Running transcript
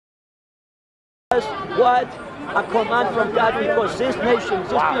What a command from God, because this nation, these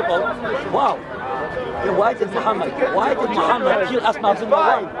people, wow. Then why did Muhammad kill Asma bin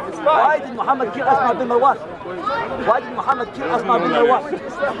Marwan? Why did Muhammad kill Asma bin Marwan? Why did Muhammad kill Asma bin Marwan?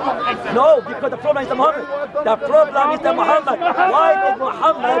 No, because the problem is the Muhammad. The problem is the Muhammad. Why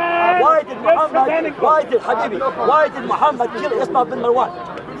did Muhammad kill Asma bin Marwan?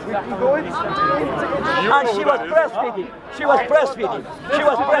 And she was breastfeeding. She was breastfeeding.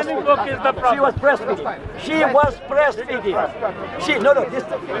 No,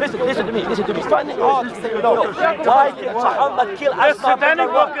 listen to me. Why did Muhammad kill Asma bin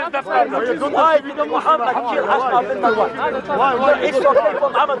Marwan? Why did Muhammad kill Asma bin Marwan? It's okay for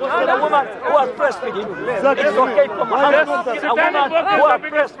Muhammad to kill a woman who was breastfeeding. It's okay for Muhammad to kill a woman who was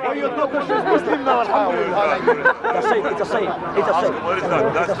breastfeeding. It's a saying.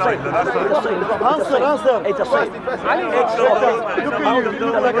 Answer. It's a saying.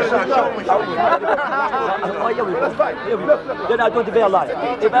 Then I don't debate a lie.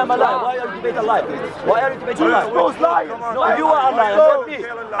 If I'm a liar, why are you debating a lie? Why are you debating a lie? No, you are a liar, not me.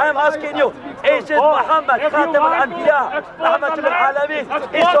 I am asking you, is it Muhammad, Khatam al-Anbiya, Rahmat al-Alamin,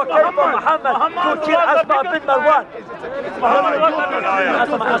 it's okay for Muhammad to kill Asma bin Marwan?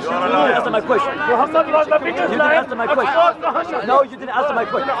 Answer my question. Muhammad was the biggest liar. You didn't answer my question. No, you didn't answer my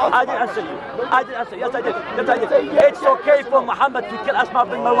question. I didn't answer you. Yes, I did. It's okay for Muhammad to kill Asma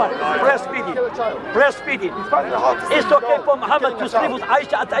bin Marwan. Breastfeeding. It's okay for Muhammad to sleep with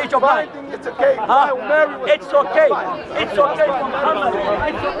Aisha at the age of 9. It's okay. It's okay for Muhammad.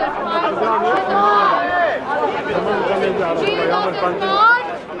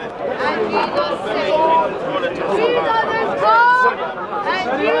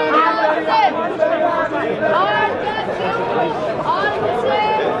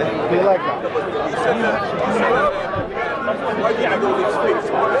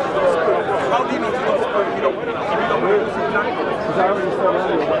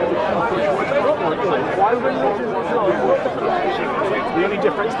 How do you know the only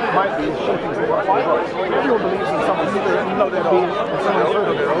difference might be shaping the Bible. Everyone believes in someone spirit, even though they're not.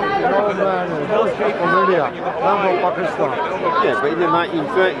 From India, I'm from Pakistan. Yeah, but in the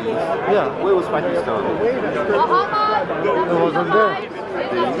 1930s, where was Pakistan? It wasn't there.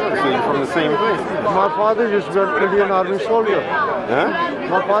 So you're from the same place? My father used to be an Indian Army soldier. Huh?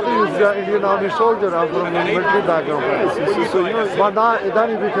 My father used to be an Indian Army soldier. I'm from a military background. But then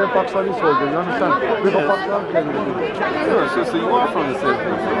he became Pakistani soldier, you understand? Because Pakistan came in. So you are from the same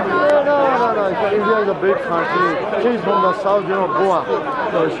place? No. India is a big country. She's from the south, Goa.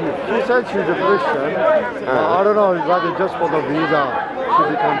 So she said she's a Christian. I don't know whether just for the visa she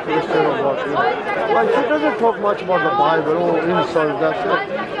became Christian or what. But she doesn't talk much about the Bible or insult, that's it.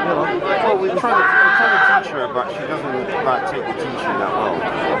 Well, we're trying to teach her, but she doesn't take the teaching that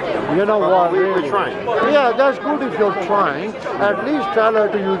well. You know what? We're trying. Yeah, that's good if you're trying. At least tell her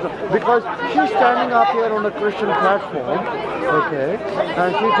to use it. Because she's standing up here on a Christian platform, okay,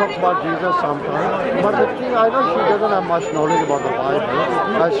 and she talks about Jesus sometimes. But the thing, I know she doesn't have much knowledge about the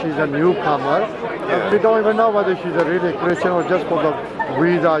Bible, as she's a newcomer. We don't even know whether she's a really Christian or just for the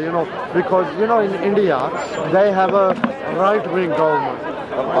visa, because, in India, they have a right-wing government.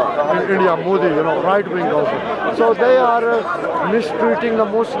 In India, Modi, right-wing government. So they are mistreating the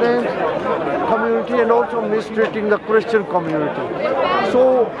Muslim community and also mistreating the Christian community.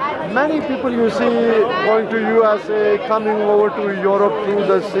 So many people you see going to USA, coming over to Europe through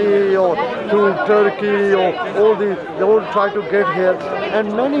the sea or through Turkey or they all try to get here.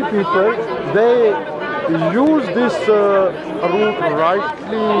 And many people, they use this route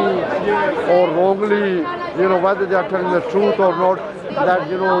rightly or wrongly, whether they are telling the truth or not, that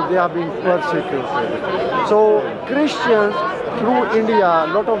they are being persecuted. So Christians through India, a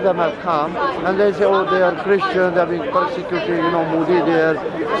lot of them have come and they say, oh, they are Christians, they are being persecuted, Modi there.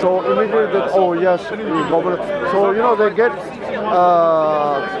 So immediately they, oh yes, so they get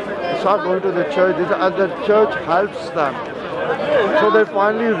start going to the church, and the church helps them. So they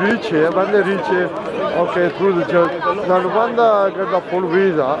finally reach here. When they reach here, okay, through the church, then when they get the full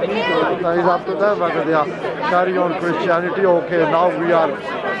visa, then it's up to them whether they are carry on Christianity. Okay, now we are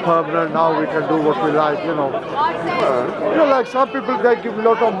permanent, now we can do what we like, like some people, they give a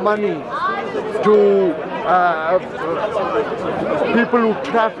lot of money to people who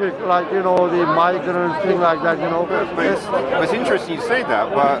traffic, like, the migrants, things like that, But it's interesting you say that,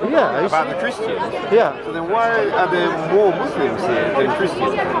 but about the Christians. Yeah. So then why are there more Muslims here than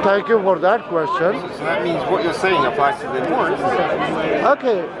Christians? Thank you for that question. So that means what you're saying applies to them more, isn't it?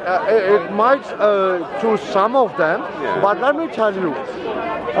 Okay, it might to some of them, but let me tell you,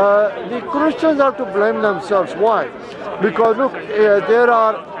 the Christians have to blame themselves. Why? Because look, there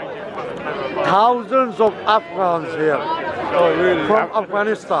are thousands of Afghans here Oh, really? from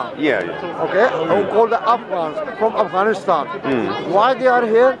Afghanistan. Yeah, yeah. Okay, who call the Afghans from Afghanistan. Why they are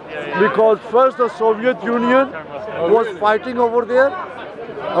here? Because first the Soviet Union was fighting over there,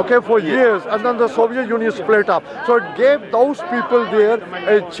 okay, for years, and then the Soviet Union split up. So it gave those people there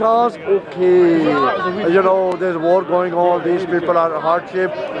a chance, okay, you know, there's war going on, these people are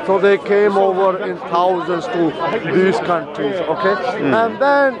hardship, so they came over in thousands to these countries, okay? And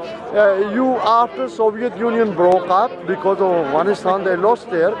then after Soviet Union broke up, because of Afghanistan, they lost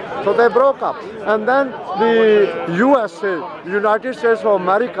there, so they broke up. And then the USA, United States of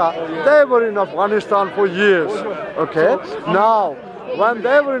America, they were in Afghanistan for years, okay? Now, when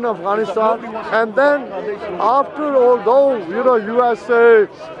they were in Afghanistan, and then after, although, you know, USA,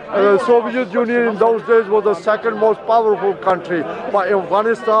 Soviet Union in those days was the second most powerful country, but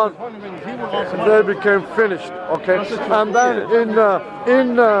Afghanistan, they became finished, okay? And then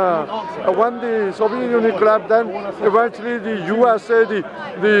when the Soviet Union collapsed, then eventually the USA, the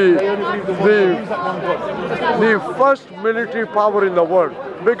first military power in the world,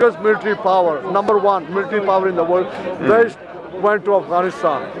 biggest military power, number one military power in the world, they went to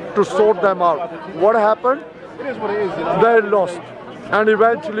Afghanistan to sort them out. What happened? It is what it is, you know. They lost. And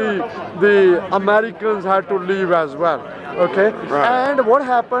eventually the Americans had to leave as well. Okay? Right. And what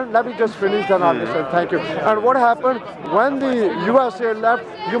happened, let me just finish then I'll listen, thank you. And what happened when the USA left,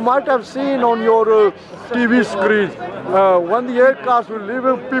 you might have seen on your TV screens, when the aircraft were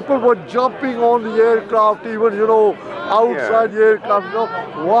leaving, people were jumping on the aircraft, even, you know, outside the aircraft, you know.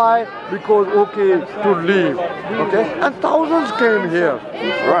 Why? Because, okay, to leave. Okay? And thousands came here.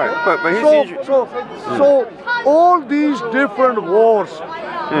 Right, but here's So all these different wars,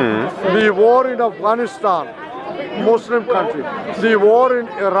 the war in Afghanistan, Muslim country, the war in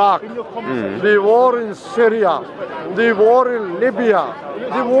Iraq, the war in Syria, the war in Libya,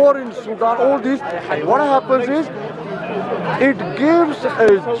 the war in Sudan, all these, what happens is, it gives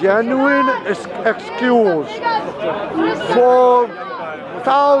a genuine excuse for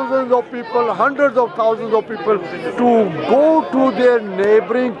thousands of people, hundreds of thousands of people to go to their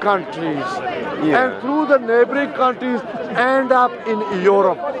neighboring countries, and through the neighboring countries end up in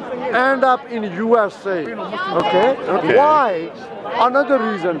Europe, end up in USA. Okay? Why? Another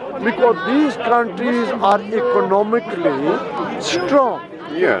reason, because these countries are economically strong.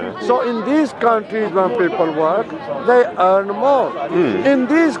 Yeah. So in these countries, when people work, they earn more. In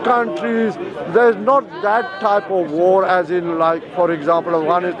these countries, there's not that type of war as in, like, for example,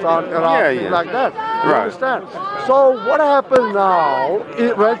 Afghanistan, Iraq, things like that. You understand? So what happens now,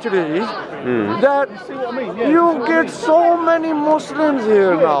 eventually, is that you get so many Muslims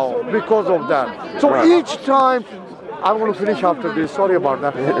here now because of that. So each time, I'm going to finish after this, sorry about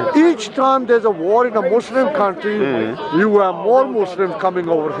that. Each time there's a war in a Muslim country, you have more Muslims coming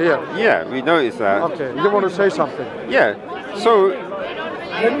over here. Yeah, we noticed that. Okay, you want to say something? Yeah, so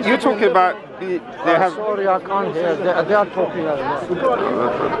you're talking about they have... Sorry, I can't hear. They are talking as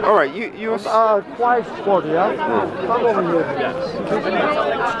well. All right, you're... Quiet spot, yeah? Come over here.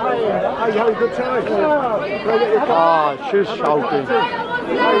 Hey, you had a good time? She's shouting.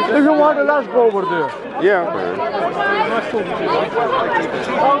 If you want to, let's go over there. Yeah. Nice talking to you.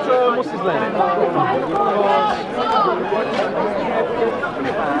 What's his name?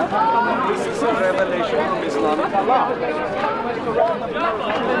 This is a revelation from Islam.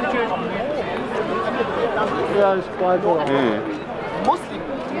 Yeah, it's quite all right. Muslim,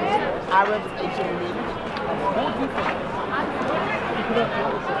 Arabs, Asian,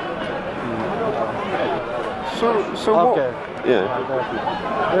 So Okay. what? Yeah.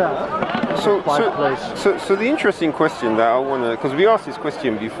 Yeah. So the interesting question that I want to, because we asked this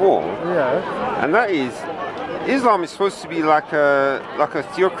question before, and that is, Islam is supposed to be like a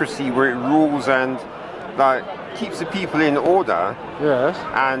theocracy where it rules and like keeps the people in order. Yes.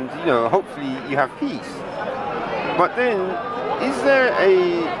 And you know, hopefully you have peace. But then, is there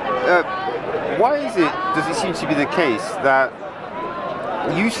why does it seem to be the case that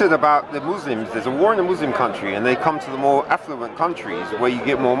you said about the Muslims, there's a war in a Muslim country and they come to the more affluent countries where you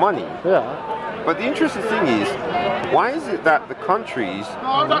get more money. Yeah. But the interesting thing is, why is it that the countries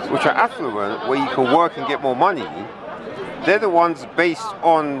which are affluent, where you can work and get more money, they're the ones based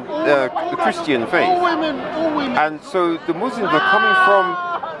on the Christian faith? And so the Muslims are coming from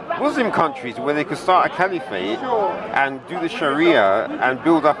Muslim countries where they could start a caliphate and do the Sharia and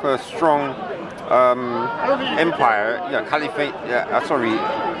build up a strong empire, caliphate,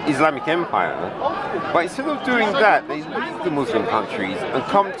 Islamic empire. But instead of doing that, they leave the Muslim countries and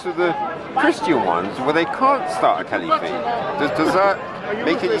come to the Christian ones where they can't start a caliphate. Does that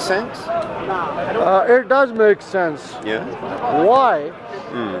make any sense? It does make sense. Yeah. Why?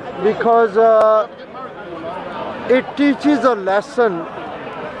 Because it teaches a lesson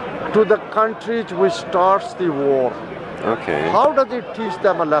to the countries which starts the war. Okay. How does it teach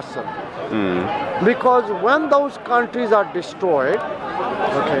them a lesson? Because when those countries are destroyed,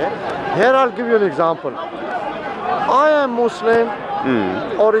 okay, here I'll give you an example. I am Muslim,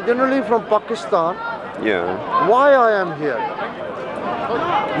 originally from Pakistan. Yeah. Why I am here?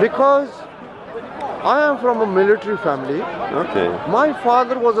 Because I am from a military family. Okay. My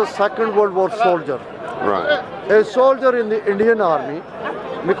father was a Second World War soldier. Right. A soldier in the Indian Army,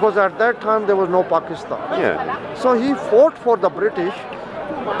 because at that time there was no Pakistan. Yeah. So he fought for the British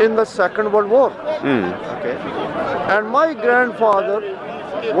in the Second World War. Okay. And my grandfather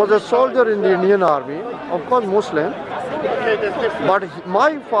was a soldier in the Indian Army, of course Muslim, but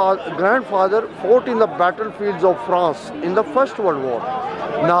my grandfather fought in the battlefields of France in the First World War.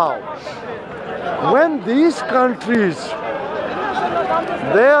 Now, when these countries,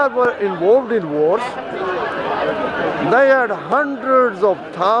 they were involved in wars, they had hundreds of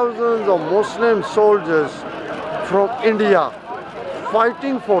thousands of Muslim soldiers from India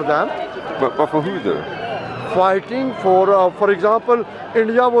fighting for them. But for who though? Fighting for example,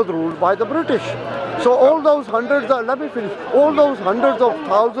 India was ruled by the British. So all those hundreds of, let me finish, all those hundreds of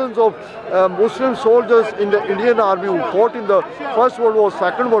thousands of Muslim soldiers in the Indian Army who fought in the First World War,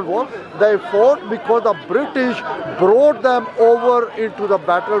 Second World War, they fought because the British brought them over into the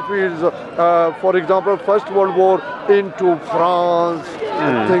battlefields, for example, First World War into France,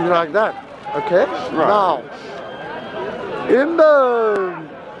 things like that. Okay? Right. Now, in the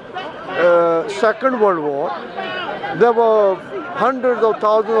Second World War, there were hundreds of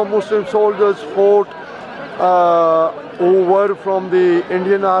thousands of Muslim soldiers fought who were from the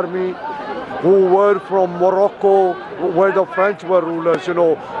Indian Army, who were from Morocco, where the French were rulers, you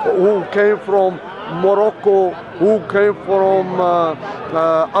know, who came from Morocco, who came from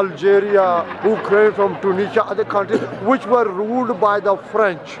Algeria, who came from Tunisia, other countries which were ruled by the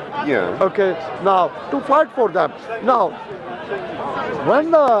French. Yeah. Okay, now to fight for them. Now,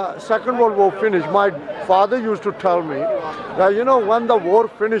 when the Second World War finished, my father used to tell me that, you know, when the war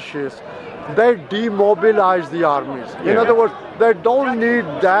finishes, they demobilize the armies. In other words, they don't need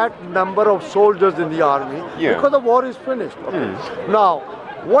that number of soldiers in the army because the war is finished. Okay. Now,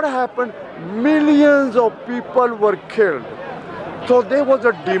 what happened? Millions of people were killed. So there was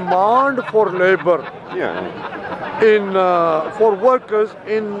a demand for labor for workers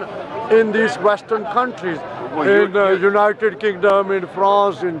in these Western countries. In United Kingdom, in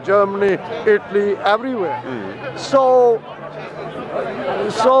France, in Germany, Italy, everywhere. So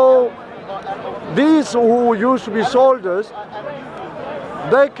these who used to be soldiers,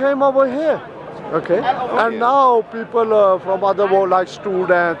 they came over here. Okay, and now people from other world, like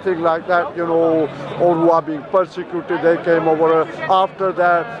students, things like that, you know, or who are being persecuted, they came over. After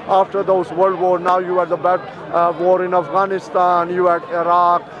that, after those world war, now you had the war in Afghanistan, you had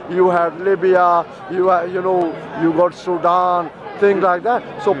Iraq, you had Libya, you had, you know, you got Sudan, things like that.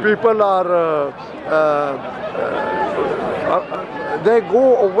 So people are they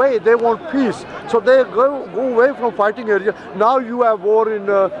go away, they want peace. So they go away from fighting area. Now you have war in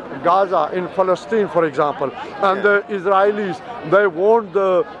Gaza, in Palestine, for example. And the Israelis, they want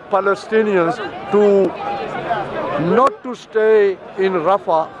the Palestinians to not to stay in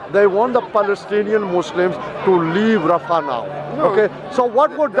Rafah. They want the Palestinian Muslims to leave Rafah now. Okay, so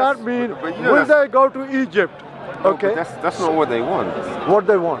what would that mean? Will they go to Egypt? Okay, that's not what they want. What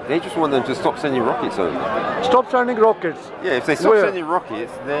they want? They just want them to stop sending rockets over. Stop sending rockets? Yeah, if they stop sending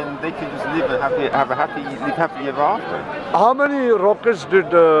rockets, then they can just live and live happily ever after. How many rockets did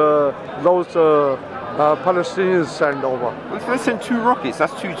those Palestinians send over? Well, if they send 2 rockets,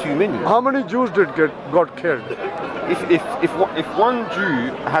 that's too many. How many Jews got killed? If one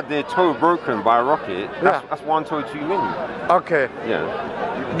Jew had their toe broken by a rocket, that's one toe too many. Okay.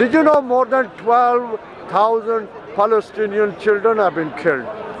 Yeah. Did you know more than 12,000 Palestinian children have been killed?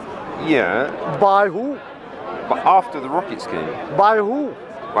 Yeah. By who? But after the rockets came. By who?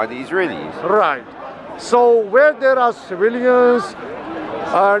 By the Israelis. Right. So where there are civilians,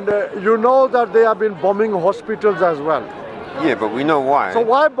 and you know that they have been bombing hospitals as well. Yeah, but we know why. So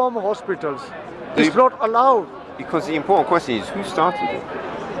why bomb hospitals? It's not allowed. Because the important question is, who started it?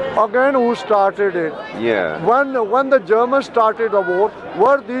 Again, who started it? Yeah. When the Germans started the war,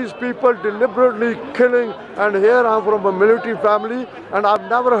 were these people deliberately killing? And here I'm from a military family, and I've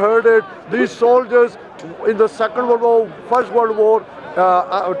never heard it. These soldiers in the Second World War, First World War,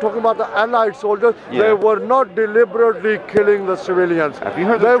 talking about the Allied soldiers, Yeah. they were not deliberately killing the civilians. Have you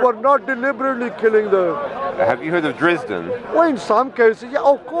heard They of were not deliberately killing the... Have you heard of Dresden? Well, in some cases, yeah,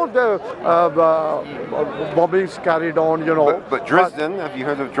 of course, the bombings carried on, you know. But Dresden, have you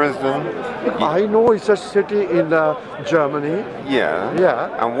heard of Dresden? I know it's a city in Germany. Yeah.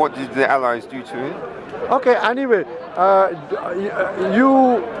 Yeah. And what did the Allies do to it? Okay, anyway,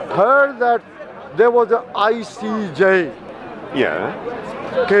 you heard that there was an ICJ Yeah.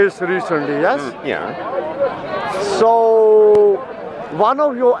 case recently, yes? Yeah. So, one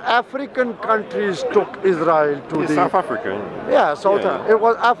of your African countries took Israel to Yeah, the... South Africa. Yeah, South. Yeah. It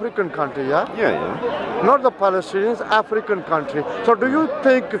was African country, yeah? Yeah. Not the Palestinians, African country. So do you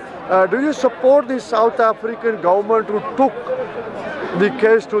think, do you support the South African government who took the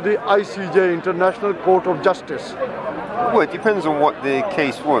case to the ICJ, International Court of Justice? Well, it depends on what the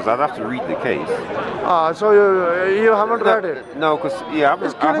case was. I'd have to read the case. So you haven't read it? No, because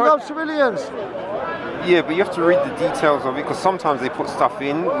It's killing of civilians. Yeah, but you have to read the details of it because sometimes they put stuff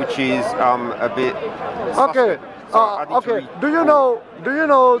in which is a bit. Okay. So I need to Okay. read Do you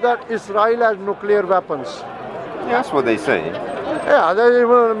know that Israel has nuclear weapons? Yeah, that's what they say. Yeah, they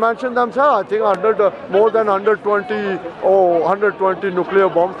even mentioned themselves. I think more than 120 or 120 nuclear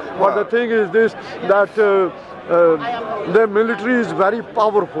bombs. But the thing is this, that their military is very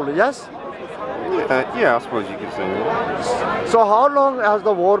powerful. Yes. Yeah, I suppose you could say that. So how long has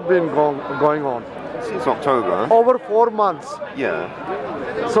the war been going on? Since October. Over 4 months. Yeah.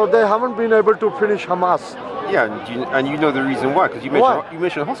 So they haven't been able to finish Hamas. Yeah, and you know the reason why, because you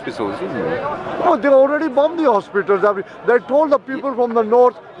mentioned hospitals, didn't you? Oh, they already bombed the hospitals. They told the people from the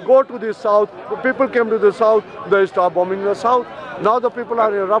north, go to the south. The people came to the south, they start bombing the south. Now the people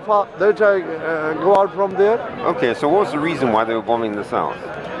are in Rafah, they try go out from there. Okay, so what was the reason why they were bombing the south?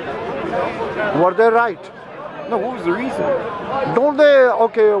 Were they right? No, what was the reason? Don't they?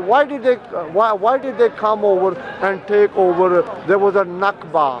 Okay, why did they come over and take over? There was a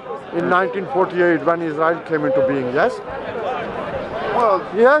Nakba in 1948 when Israel came into being. Yes. Well,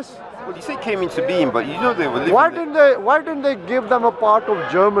 yes. Well, you say came into being, but you know they were living. Why didn't they give them a part of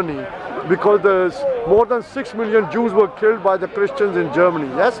Germany? Because there's more than 6 million Jews were killed by the Christians in Germany.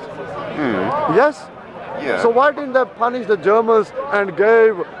 Yes. Yes. Yeah. So why didn't they punish the Germans and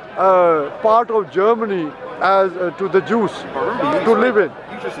gave part of Germany as to the Jews to live in?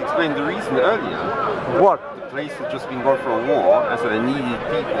 You just explained the reason earlier. What? The place had just been going for a war, and so they needed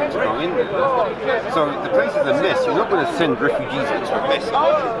people to go in there. So the place is a mess. You're not going to send refugees into a mess.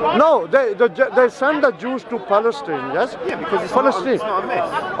 No, they send the Jews to Palestine. Yes. Yeah, because it's Palestine. Not a mess.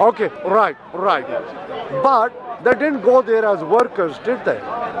 Okay, right. But they didn't go there as workers, did they?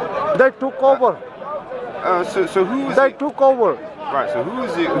 They took over. So who was They it? took over. Right, so who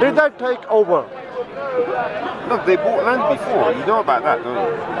is it? Did they take over? No, they bought land before. You know about that, don't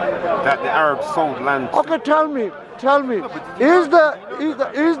you? That the Arabs sold land. Okay, tell me. Is the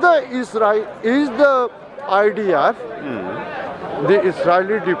IDF, the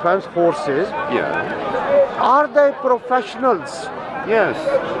Israeli Defense Forces, are they professionals? Yes.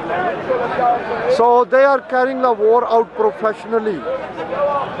 So they are carrying the war out professionally.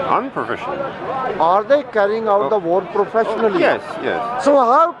 Unprofessional. Are they carrying out the war professionally? Yes, yes. So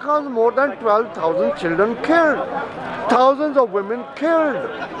how come more than 12,000 children killed? Thousands of women killed?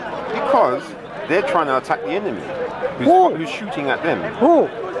 Because they're trying to attack the enemy. Who's shooting at them? Who?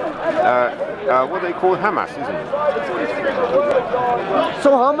 What they call Hamas, isn't it?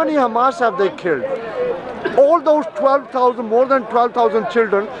 So how many Hamas have they killed? All those 12,000, more than 12,000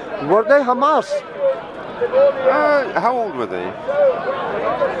 children, were they Hamas? How old were they?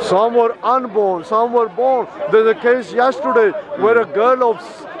 Some were unborn, some were born. There's a case yesterday where a girl of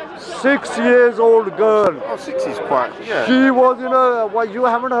 6 years old girl. Oh, 6 is quite, yeah. She was in a, what, you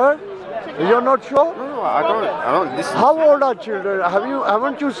haven't heard? You're not sure? No, I don't listen. How old are children?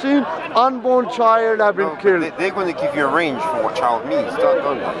 Haven't you seen unborn child have been killed? They're going to give you a range for what child means,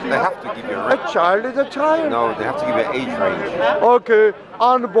 don't they? They have to give you a range. A child is a child. No, they have to give you an age range. Okay,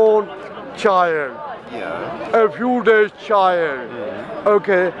 unborn child. Yeah. A few days child.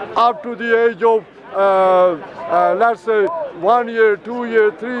 Okay, up to the age of let's say 1 year, 2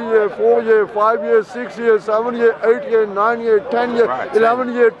 year, 3 year, 4 year, 5 years, 6 years, 7 year, 8 year, 9 year, 10 year,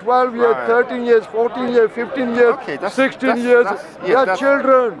 11 year, 12 year, 13 years, 14 year, 15 years, 16 years. They're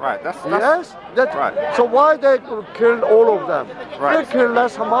children. Right. Yes. Right. So why they killed all of them? Right. They killed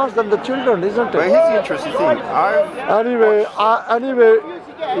less Hamas than the children, isn't it? But here's the interesting thing. Anyway,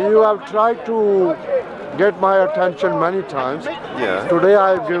 you have tried to get my attention many times. Yeah. Today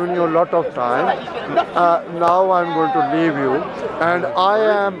I have given you a lot of time. now I'm going to leave you, and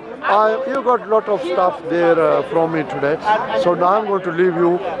you got a lot of stuff there from me today, so now I'm going to leave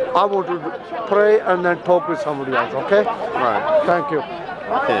you. I want to pray and then talk with somebody else, okay? Right. Thank you.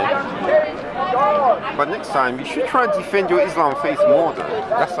 Okay. But next time you should try and defend your Islam faith more though.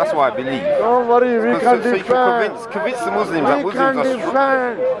 That's what I believe. Don't worry, we can So you defend. can convince the Muslims that We can Muslims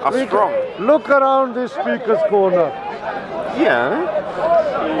are defend. strong. Look around this speaker's corner.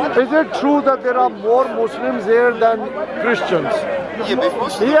 Yeah. Is it true that there are more Muslims here than Christians? Yeah, but if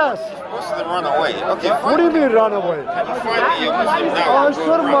most of Yes. them run away. Okay, What fine. do you mean run away? Can you find me a Muslim now?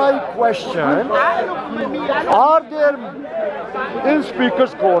 Answer my question. Are there in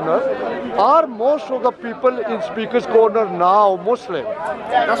Speaker's Corner, are most of the people in Speaker's Corner now Muslim?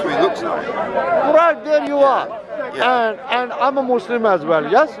 That's what it looks like. Right, there you are. Yeah. And I'm a Muslim as well,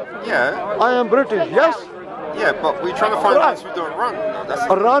 yes? Yeah. I am British, yes? Yeah, but we're trying to find Right. those who don't run. That's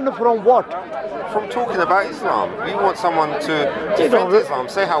Run from what? from talking about Islam. We want someone to defend Islam,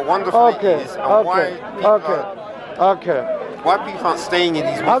 say how wonderful Okay, it is, and okay. why people aren't staying in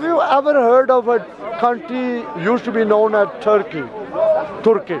these Have you ever heard of a country used to be known as Turkey?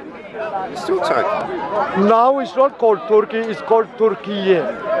 Turkey. It's still Turkey. Now it's not called Turkey, it's called Turkey.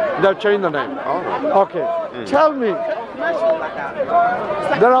 They changed the name. Oh. Okay. Tell me,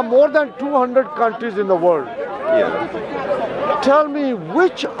 there are more than 200 countries in the world. Yeah. Tell me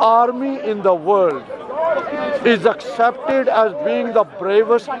which army in the world is accepted as being the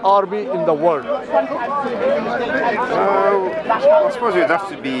bravest army in the world? I suppose it would have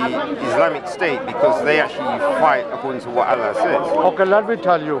to be Islamic State because they actually fight according to what Allah says. Okay, let me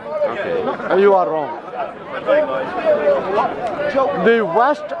tell you. Okay. You are wrong. The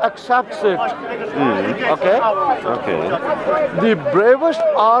West accepts it. Okay? Okay. The bravest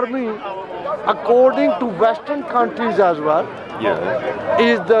army, according to Western countries as well, Yeah.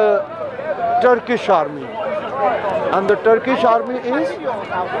 is the Turkish army. And the Turkish army is,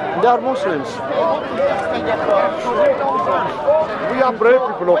 they are Muslims. We are brave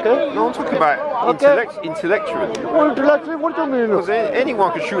people, okay? No, I'm talking about Okay. intellectually. Well, intellectually, what do you mean? Because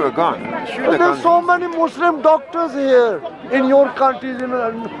anyone can shoot a gun. Shooting a gun. There's so many Muslim doctors here in your countries, in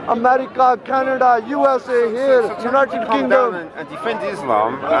America, Canada, USA, here, United Come down Kingdom. and defend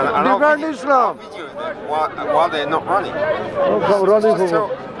Islam and I'll Defend video- Islam. I'll video them while they're not running. Running Just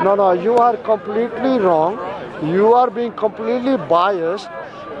for- No, you are completely wrong. You are being completely biased.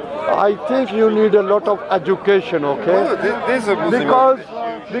 I think you need a lot of education, okay? Well, there's a Muslim.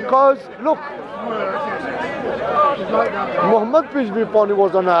 Because look, Muhammad, peace be upon him,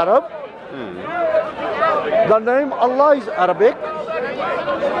 was an Arab. The name Allah is Arabic.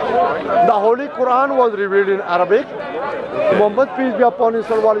 The Holy Quran was revealed in Arabic. Muhammad, peace be upon him,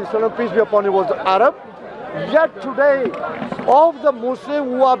 sallallahu alaihi wasallam, peace be upon him, was Arab. Yet today, of the Muslims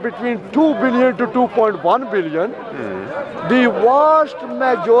who are between 2 billion to 2.1 billion, the vast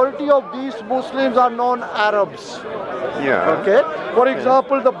majority of these Muslims are non-Arabs. Yeah. Okay? For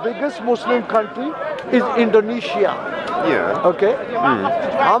example, the biggest Muslim country is Indonesia. Yeah. Okay?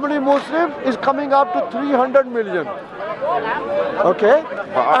 How many Muslims is coming up to 300 million? Okay?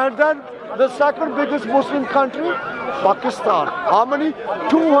 And then the second biggest Muslim country, Pakistan. How many?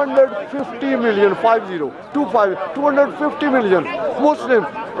 250 million, 250 million Muslims.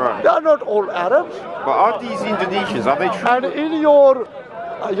 Right. They are not all Arabs. But are these Indonesians, are they true? And in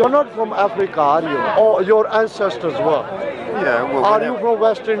you're not from Africa, are you? Or your ancestors were? Yeah, well, Are you from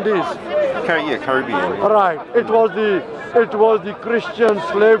West Indies? Caribbean. Right. It was the Christian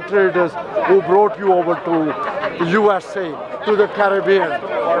slave traders who brought you over to USA, to the Caribbean.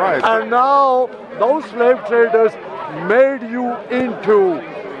 Right. And now those slave traders made you into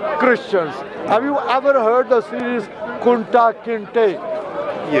Christians. Have you ever heard the series Kunta Kinte?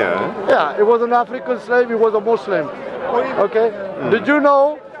 Yeah. Yeah, it was an African slave, he was a Muslim. Okay? Did you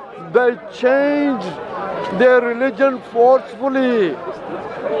know they changed their religion forcefully?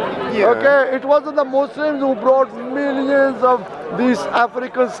 Yeah. Okay, it wasn't the Muslims who brought millions of these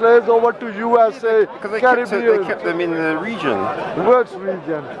African slaves over to USA, Because they Caribbean, kept them in the region. West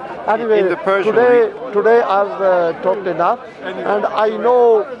region. Anyway, In the Persian today I've talked enough, and I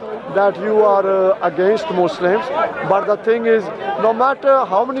know that you are against Muslims, but the thing is, no matter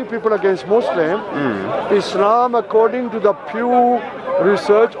how many people against Muslim, Islam, according to the Pew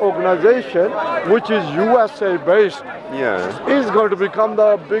Research Organization, which is USA based, Yeah. is going to become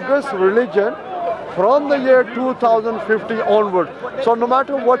the biggest religion from the year 2050 onward. So no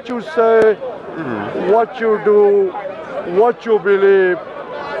matter what you say, what you do, what you believe,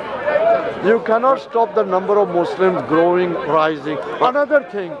 you cannot stop the number of Muslims growing, rising. Another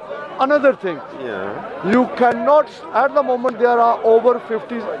thing, another thing. Yeah. You cannot, at the moment there are over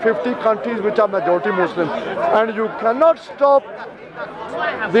 50 countries which are majority Muslim, and you cannot stop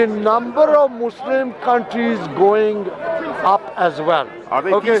the number of Muslim countries going up as well. Are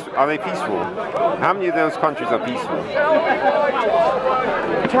they are they peaceful? How many of those countries are peaceful?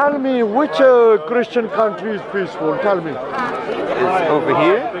 Tell me which Christian country is peaceful. Tell me. It's over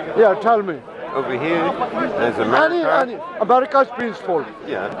here. Yeah, tell me. Over here, there's America. America is peaceful.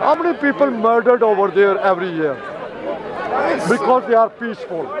 Yeah. How many people murdered over there every year? Because they are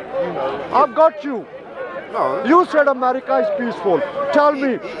peaceful. I've got you. No. You said America is peaceful. Tell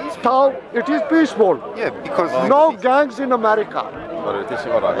me how it is peaceful. Yeah, because no gangs in America.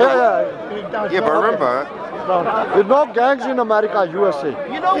 Yeah, but remember, there's no gangs in America, USA.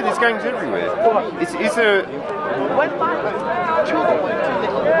 Yeah, there's gangs everywhere. It's a.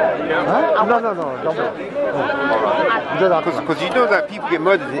 Huh? No, don't. Because you know that people get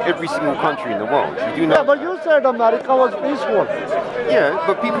murdered in every single country in the world. You do know. Yeah, but you said America was peaceful. Yeah,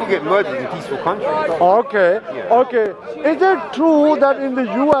 but people get murdered in peaceful countries. Okay, Yeah. okay. Is it true that in the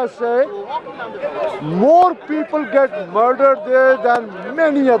USA, more people get murdered there than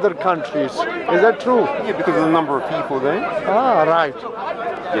many other countries? Is that true? Yeah, because of the number of people there. Ah, right.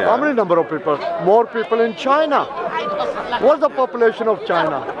 Yeah. How many number of people? More people in China. What's the population of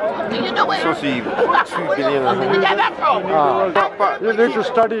China? It's supposed to be 2 billion. But You need to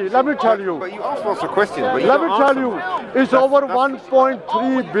study. Let me tell you. But you asked lots of questions. But you Let me don't tell answer you, them. it's over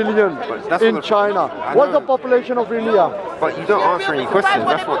 1.3 billion that's in what the- China. I What's know. the population of India? But you don't answer any questions.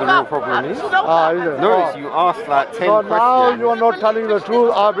 That's what the real problem is. Ah, is it? Notice you asked like 10 So questions. now you are not telling the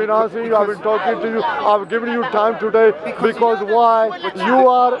truth. I've been answering you. I've been talking to you. I've given you time today because why? You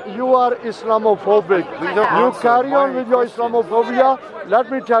are Islamophobic. You answer carry on my with your questions. Islamophobia.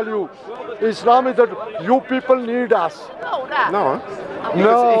 Let me tell you, Islam is that you people need us. No. No.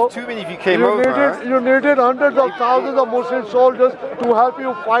 Because if too many of you came over. You needed hundreds of thousands of Muslim soldiers to help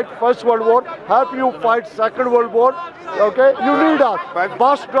you fight First World War, help you fight Second World War. Okay? You need us. But-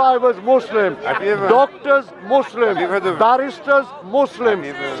 Bus drivers, Muslim. Have you ever- Doctors, Muslim. Have you heard of- Barristers, Muslim. Have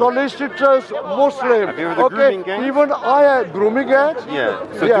you ever- Solicitors, Muslim. Have you heard of Okay? grooming gangs? Even I had grooming gangs. Yeah.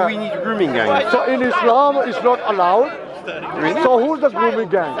 So Yeah. do we need grooming gangs? So in Islam, it's not allowed. So who's the grooming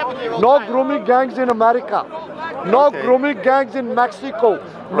gang? No grooming gangs in America. No Okay. grooming gangs in Mexico.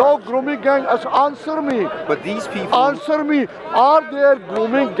 No grooming gang. Answer me. But these people. Answer me. Are there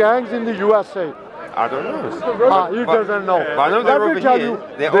grooming gangs in the USA? I don't know. He But- doesn't know. but I know they're Let me over tell here. you,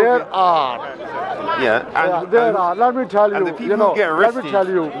 They're there over- are. Yeah. Yeah, there are. Let me tell you. and the people You know, who get let me arrested, tell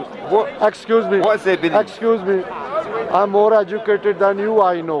you. what- Excuse me. what is their belief? Excuse me. I'm more educated than you,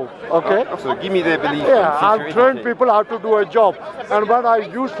 I know. Okay? So give me their belief. Yeah, since I've you're trained educated. people how to do a job. And when I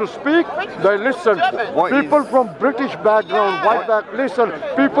used to speak, they listen. What People is- from British background, white background, listen.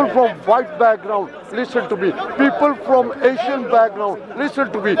 People from white background, listen to me. People from Asian background, listen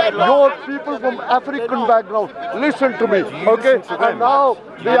to me. Your people from African background, listen to me. Okay? listen to them? And now Do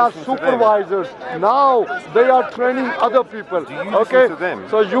they you are listen to them? supervisors. Now they are training other people. you listen Okay? to them?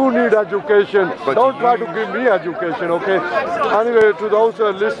 So you need education. But Don't do try you- to give me education, okay? Anyway, to those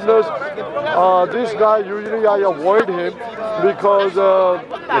listeners, this guy usually I avoid him because so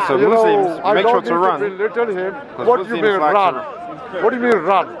you Muslims, know I make don't sure need to run. belittle him. 'Cause What do you Muslims mean like run? to- What do you mean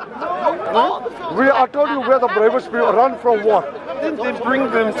run? I told you we're the bravest people. Run from what? Then bring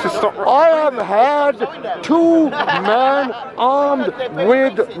them to stop. I have had 2 men armed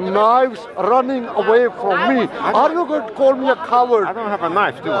with knives running away from me. Are you going to call me a coward? I don't have a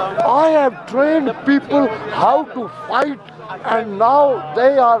knife, do I? I have trained people how to fight, and now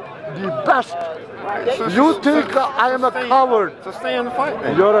they are the best. So- You so- think so- I am a stay- coward? So stay on the fight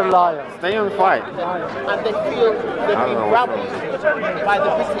then. You're a liar. Stay on the fight. And they feel they've I don't been know grabbed what's by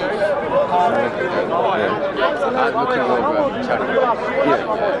the British.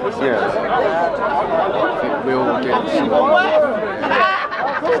 Yeah. We'll get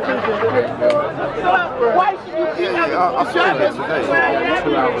Why should you be I'll spend it today.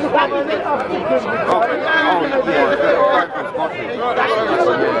 2 hours. Oh, yeah. That got here.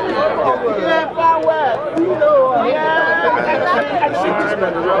 I seem to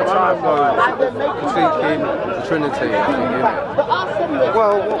spend a lot of time though critiquing the Trinity, I think, innit?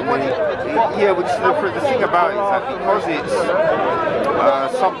 Well, the thing about it is that because it's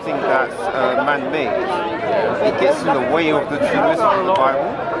something that's man-made, it gets in the way of the true message of the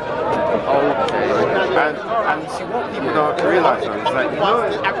Bible. And you see, what people don't realise though is that, you know,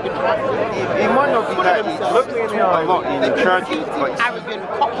 it might not be that it's taught a lot in the churches, but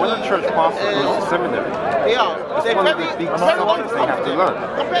when a church pastor goes to seminary, it's one of the big subjects they have to learn.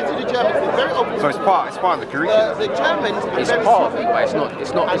 Compared to the Germans, they're very open. So it's part of the curriculum. The Germans, It's part of it, but it's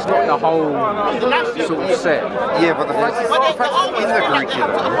not the whole sort of set. Yeah, but the fact is, in the curriculum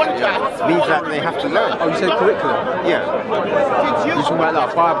means that they have to learn. Oh, you said curriculum? Yeah. You're talking about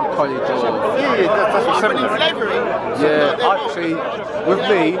like Bible college or... Yeah, that's what seminary. Yeah, actually, with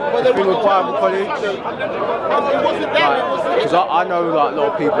me, the thing with Bible college, because I know like a lot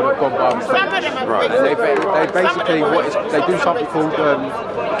of people that have gone Bible college. Right. And they basically, they do something called,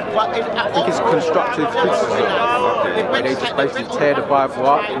 I think it's constructive criticism. Where they just basically tear the Bible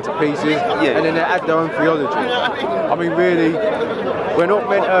up into pieces, and then they add their own theology. I mean, really, we're not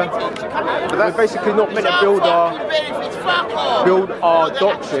meant to, we're basically not meant to build our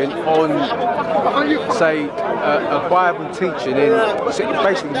doctrine on, say, a Bible teaching in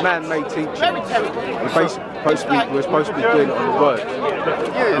basically man-made teaching. We're supposed to be doing it on the Word.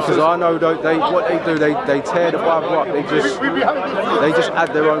 Because I know what they do, they tear the Bible up. They just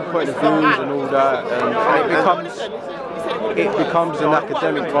add their own point of views and all that, and it becomes an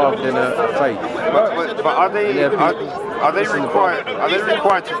academic rather than a faith. But are they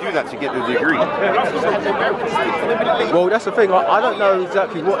required to do that to get the degree? Well, that's the thing. I don't know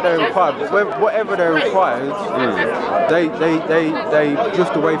exactly what they're required, but whatever they're required, they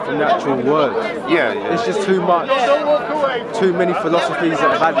drift away from the actual word. Yeah. It's just too much, too many philosophies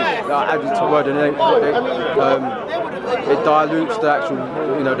that are added to word, and it dilutes the actual,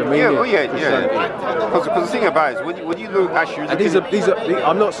 the meaning. Because the thing about it is when you look actually, and these are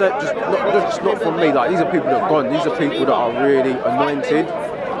I'm not saying just not from me. Like, these are people that have gone. These are people that are really anointed.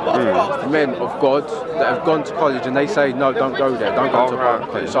 Men of God that have gone to college and they say no, don't go there, don't go to Bible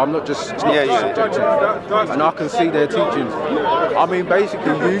college. So I'm not just subjective, and I can see their teachings. I mean,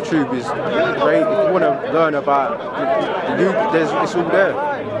 basically YouTube is great if you want to learn about it's all there.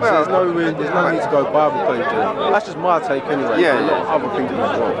 So there's no need to go Bible college. That's just my take anyway. A lot of other people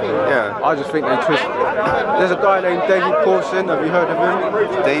as well. I just think they twist. There's a guy named David Pawson. Have you heard of him?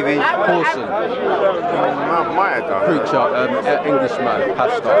 David Pawson. Might have done. Preacher, Englishman,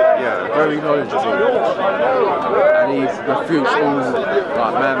 pastor. Very knowledgeable. And he refutes all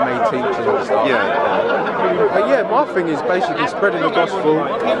like man-made teaching and stuff. But yeah, my thing is basically spreading the gospel,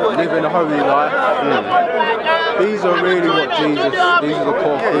 living a holy life. These are really what these are the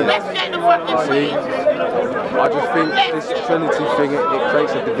core things. You see? I just think this Trinity thing, it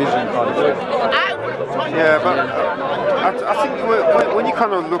creates a division kind of thing. Yeah, but I think when you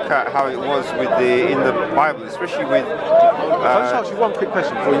kind of look at how it was in the Bible, especially with... Can I just ask you one quick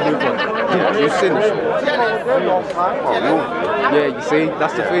question before you move on? You sin? Yeah, you see,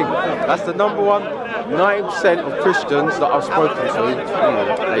 that's the thing. That's the number one. 90% of Christians that I've spoken to,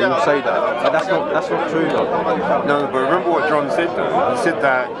 they will say that. But that's not true though. No, but remember what John said though? He said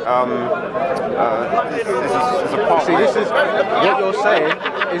that this is a part. See, this is what you're saying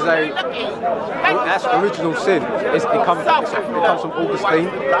is that's original sin. It comes from Augustine.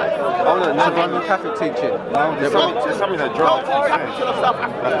 Oh no, it's a Roman Catholic teaching. No, there's something that John said.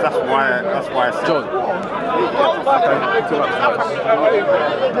 That's why I said John.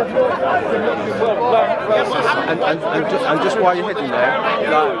 And just while you're heading there,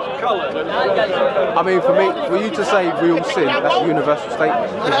 I mean, for you to say we all sin, that's a universal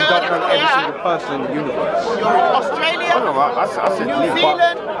statement, because you don't know every single person in the universe. Australia, oh, no, I said New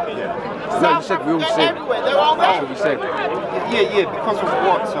Zealand. No, you said we all sin. That's what you said. Yeah, because of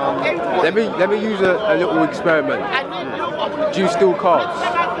what? Let me use a little experiment. Do you steal cards?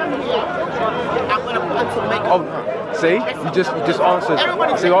 Oh, see, you just answered.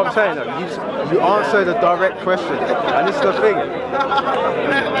 See what I'm saying? You answered a direct question, and this is the thing.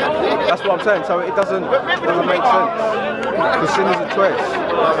 That's what I'm saying. So it doesn't make sense. Because sin is a choice.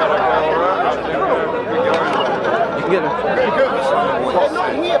 You can get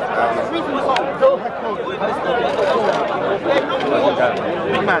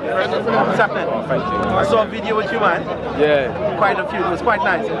Big man, what's happening? Thank you. I saw a video with you, man. Yeah. Quite a few. It was quite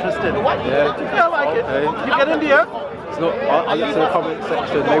nice, interesting. Yeah. I like it. You get in there? It's not. I looked at the comment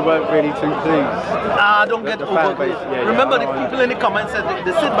section. They weren't really too pleased. Don't get the over. fan base. Remember, the people in the comments said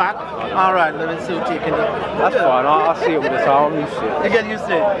they sit back. All right, let me see you taking it. That's fine. I see it all the time. I'm used to it. You get used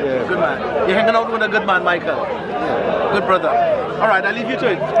to it. Yeah. Good man. You're hanging out with a good man, Michael. Yeah. Good brother. All right, I'll leave you to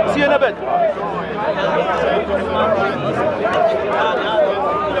it. See you in a bit.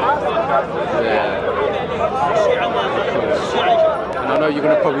 Yeah. And I know you're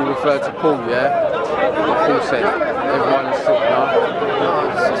going to probably refer to Paul, yeah? What Paul said, everyone is sick now.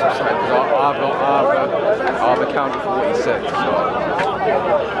 that's what I'm saying, because I've accounted for what he said.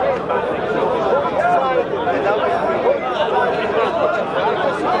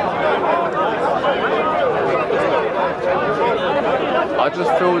 I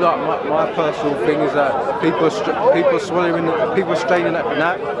just feel like my personal thing is that people are straining at the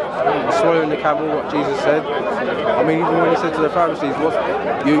gnat, swallowing the camel, what Jesus said. I mean, even when he said to the Pharisees,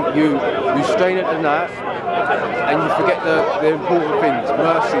 you strain at the gnat and you forget the important things: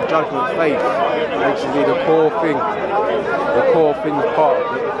 mercy, judgment, faith. Basically, the core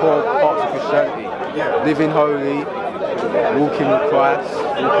parts of Christianity. Living holy, walking with Christ,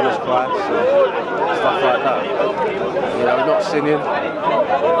 walking as Christ, and stuff like that. You know, not sinning.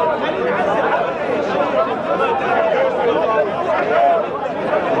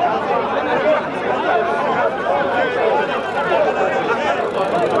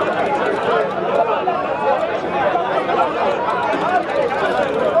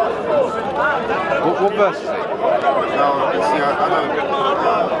 What verse is it? No, see, I don't remember the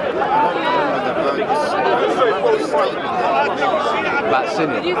verse. About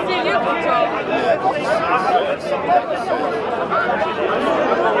sinning. Did you see your picture?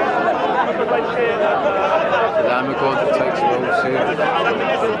 The Lamb of God that takes away all sin.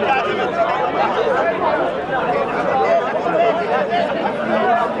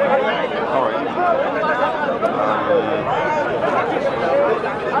 All right.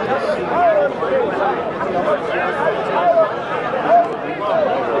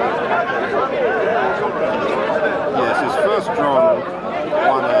 Yes, it's 1 John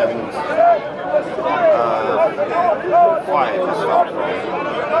 1 and 5 to start from.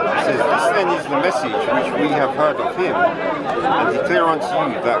 It says, "This then is the message which we have heard of him, and declare unto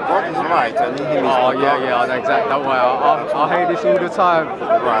you that God is light and in him is no darkness." I know exactly. Don't worry, I hear this all the time.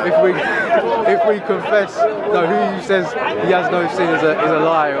 Right. If we confess, who says he has no sin is a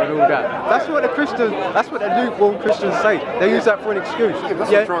liar and all that. That's what the lukewarm Christians say. They use that for an excuse. Yeah,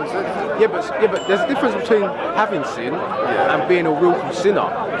 that's what John said. Yeah, but there's a difference between having sin and being a willful sinner.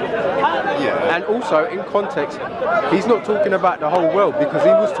 Yeah. And also, in context, he's not talking about the whole world, because he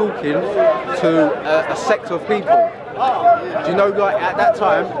was talking to a sect of people. Do you know, like at that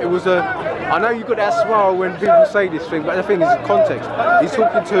time, it was I know you got that smile when people say this thing, but the thing is, context. He's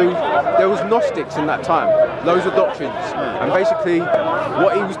talking to, there was Gnostics in that time, loads of doctrines, and basically,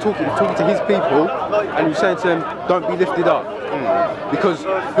 what he was talking to his people, and he was saying to them, don't be lifted up, because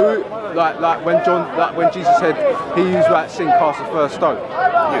when Jesus said, he who's without sin cast the first stone.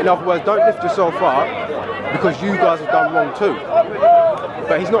 In other words, don't lift yourself up, because you guys have done wrong too.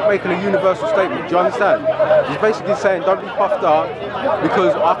 But he's not making a universal statement, do you understand? He's basically saying, don't be puffed up,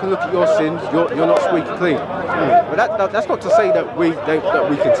 because I can look at your sins, you're not squeaky clean. But that's not to say that we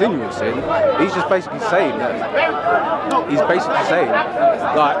continue in sin. He's just basically saying that,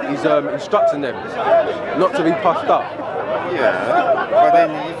 like, he's instructing them not to be puffed up. Yeah, but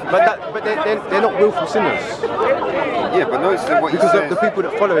then... But they're not willful sinners. Yeah, but notice that what because he says... the people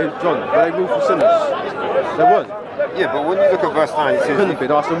that follow him, John, were they willful sinners? They weren't. Yeah, but when you look at verse 9, it says... Couldn't have been.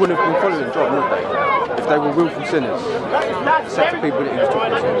 They wouldn't have been following John, would they? If they were willful sinners. Set of people that he was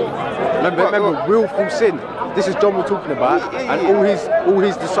talking to. Remember, willful sin. This is John we're talking about, and all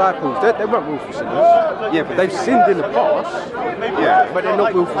his disciples, they weren't willful sinners. Yeah, but they've sinned in the past, but they're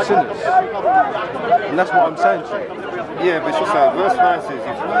not willful sinners. And that's what I'm saying to you. Yeah, but just like verse 9 says,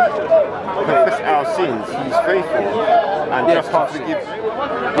 if we confess our sins, he's faithful and just to forgive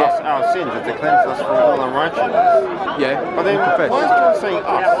us our sins and to cleanse us from all unrighteousness. Yeah, but then why is John saying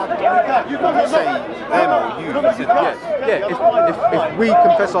us? You can say them or you, he said us. Yeah, if we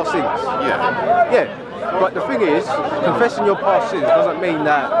confess our sins. Yeah. But the thing is, confessing your past sins doesn't mean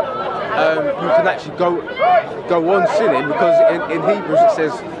that you can actually go on sinning, because in Hebrews it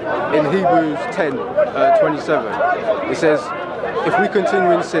says, in Hebrews 10:27, it says, if we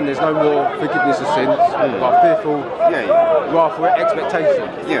continue in sin, there's no more forgiveness of sins, but fearful, wrath, expectation.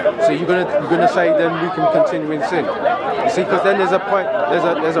 So you're gonna say then we can continue in sin. You see, because then there's a point,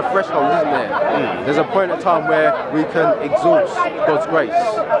 there's a threshold, isn't there? There's a point of time where we can exhaust God's grace,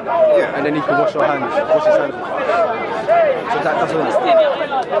 and then He can wash his hands with us. So that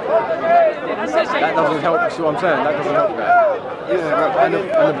doesn't help. You see what I'm saying? That doesn't help that. And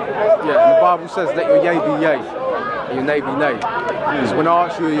the Bible says, let your yea be yea, and your nay be nay. Because when I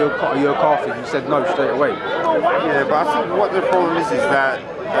asked you, are you a Catholic, you said no straight away. Yeah, but I think what the problem is that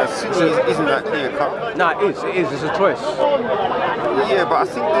sin isn't that clear cut. No, it is. It's a choice. Yeah, but I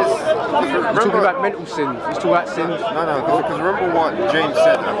think there's... You're talking about mental sins. You're talking about sins. No, because remember what James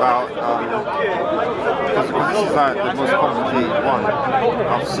said about Because this is like the most complicated one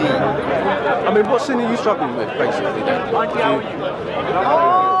I've seen. I mean, what sin are you struggling with, basically, then?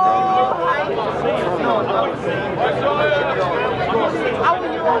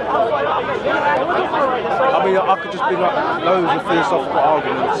 I mean, I could just bring up loads of philosophical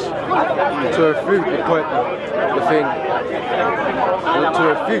arguments to refute the point, the thing, to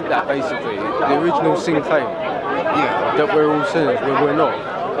refute that, basically, the original sin claim, that we're all sinners, when we're not.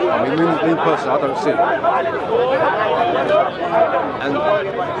 I mean, me personally, I don't sin. And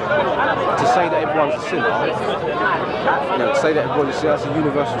to say that everyone's a sinner, to say that everyone's a sinner, that's a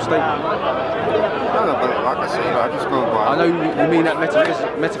universal statement. No, but like I say, I just go by. I know you mean that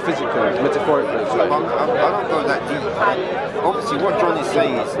metaphysically, metaphorically. So. I don't go that deep. Obviously, what John is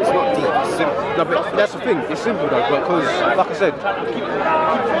saying is it's not deep, it's simple. No, but that's the thing. It's simple though, because, like I said,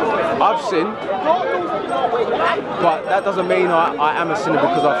 I've sinned, but that doesn't mean I am a sinner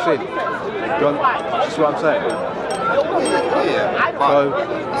because I've sinned. John, that's what I'm saying. Yeah, but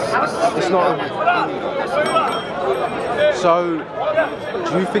so it's not. So,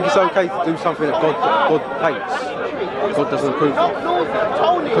 do you think it's okay to do something that God hates? God doesn't approve of?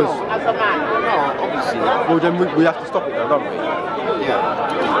 Because obviously. Well, then we have to stop it, though, don't we?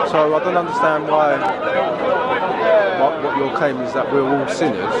 Yeah. So I don't understand why. What your claim is that we're all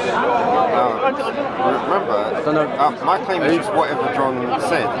sinners. Remember, I don't know. My claim is just whatever John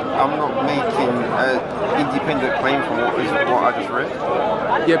said. I'm not making an independent claim from what I just read.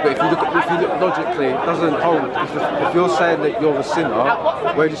 Yeah, but if you look logically, it doesn't hold. If you're saying that you're a sinner,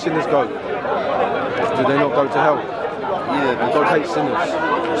 where do sinners go? Do they not go to hell? Yeah, and God hates sinners.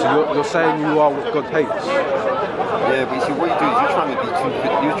 So you're saying you are what God hates. Yeah, but you see, what you do is you're trying to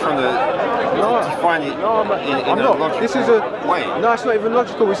define it in a logical way. No, it's not even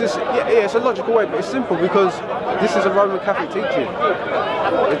logical. It's just it's a logical way, but it's simple because this is a Roman Catholic teaching.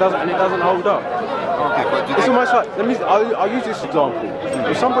 It doesn't hold up. Okay, but it's almost like I'll use this example. If you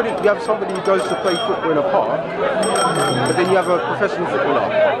have somebody who goes to play football in a park, but then you have a professional footballer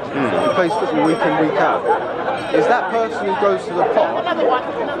who plays football week in, week out. Is that person who goes to the park,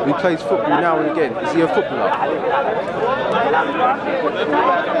 who plays football now and again, is he a footballer?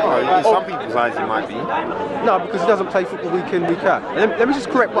 In some people's eyes he might be. No, because he doesn't play football week in, week out. Let me just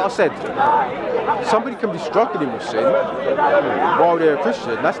correct what I said. Somebody can be struggling with sin while they're a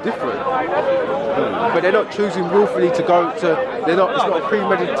Christian, that's different. But they're not choosing willfully to go to, it's not a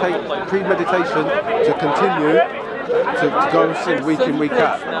premeditation to continue to go and sin week in, week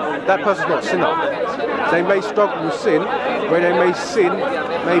out. That person's not a sinner. They may struggle with sin, where they may sin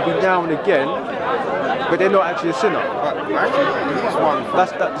maybe now and again, but they're not actually a sinner.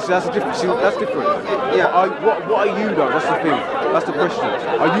 That's different. See, that's different. Yeah. What are you though? That's the thing. That's the question.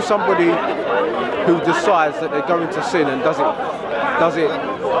 Are you somebody who decides that they're going to sin and does it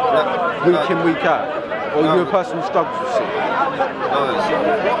week in, week out, or are you a person who struggles with sin?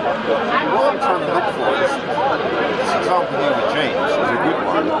 What I'm trying to look for is this example here with James is a good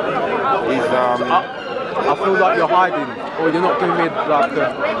one. I feel like you're hiding, or you're not giving me like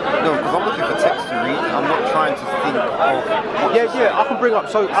a... No, because I'm looking for text to read. I'm not trying to think of... Yeah, I can bring up...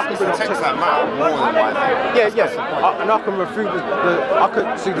 So I can bring up text that matter more than what I think. And I can refute I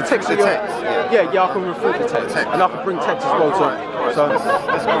can see the text. I can refute the text. And I can bring text as well. So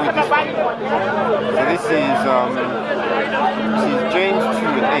let's go with this one. So this is James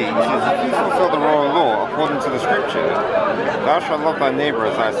 2:8. It says, if you fulfill the royal law according to the scripture, thou shalt love thy neighbour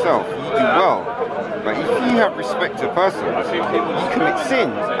as thyself. You do well. But if you have respect to persons, you commit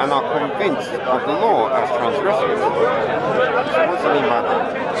sins and are convinced of the law as transgressors. So what does it mean by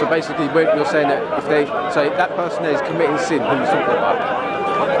that? So basically, you're saying that if they say that person there is committing sin, who are you talking about?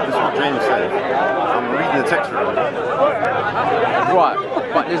 That's what James said. I'm reading the text from him. Right,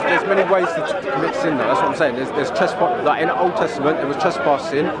 but there's many ways to commit sin though, that's what I'm saying. There's trespass, like in the Old Testament, there was trespass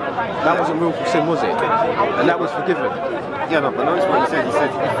sin. That wasn't willful sin, was it? And that was forgiven. Yeah, no, but notice what he said. He said,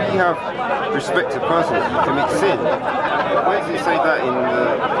 if you have respect to persons, you commit sin. Where does he say that in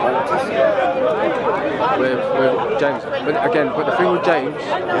the Old Testament? With James. But the thing with James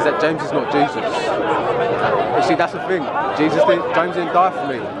is that James is not Jesus. You see, that's the thing. James didn't die for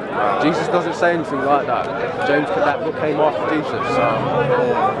me. Jesus doesn't say anything like that. That book came after Jesus. So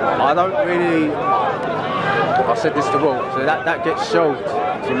I don't really... I said this to Will, so that gets shelved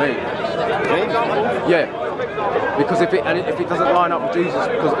for me. Yeah. Because if it doesn't line up with Jesus,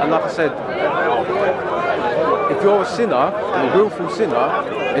 and like I said, if you're a sinner, a willful sinner,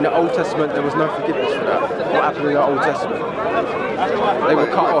 in the Old Testament there was no forgiveness for that. What happened in the Old Testament? They were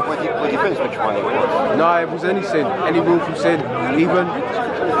cut off. It depends which one it was. No, it was any sin, any willful sin, even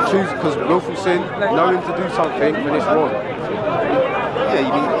because willful sin, knowing to do something when it's wrong. Yeah,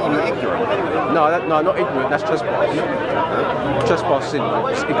 you mean ignorant? No, not ignorant. That's trespass. Trespass sin.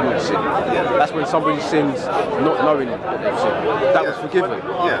 It's ignorant sin. That's when somebody sins not knowing that they've sinned. That was forgiven.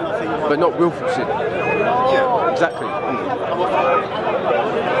 But not willful sin. Exactly.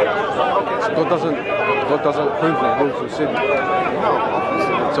 So God doesn't approve of willful sin.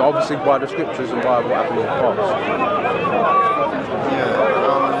 So obviously by the scriptures and by what happened in the past.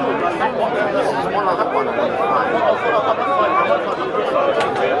 This is one other one I want to find.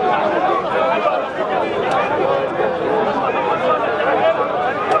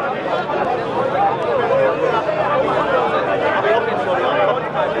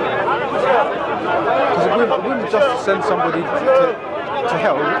 Because it wouldn't just send somebody to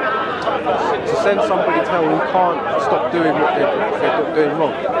hell, to send somebody to hell who can't stop doing what they're doing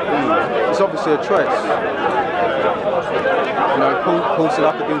wrong. It's obviously a choice. You know, Paul said I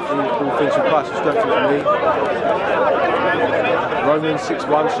could do all things through Christ who strengthens me. Romans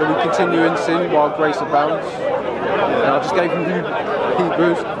 6:1, shall we continue in sin while grace abounds? And I just gave him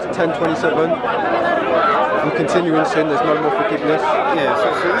Hebrews 10:27. If we continue in sin, there's no more forgiveness. Yeah, so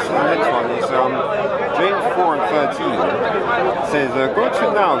this is the next one. Is James 4:13 says, "Go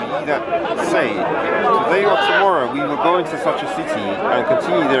to now, ye that say, today or tomorrow we will go into such a city and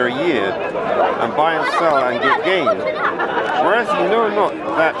continue there a year, and buy and sell and get gain. Whereas ye know not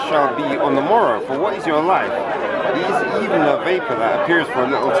that shall be on the morrow, for what is your life? It is even a vapor that appears for a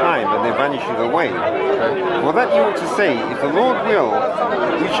little time and then vanishes away. Well, that you ought to say, if the Lord will,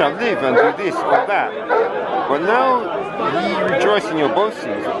 we shall live and do this or that. But now ye rejoice in your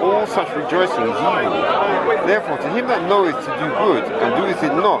boastings, all such rejoicing is evil. Therefore, to him that knoweth to do good and doeth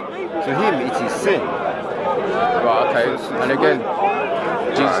it not, to him it is sin." Right, okay. And again,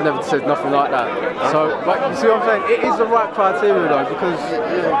 Jesus never said nothing like that. So, but you see what I'm saying? It is the right criteria though, because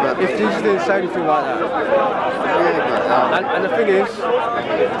if Jesus didn't say anything like that, and the thing is,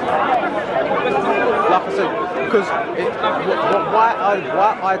 like I said, because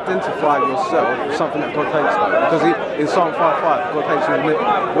why identify yourself with something that God hates though? Because in Psalm 5:5, God hates the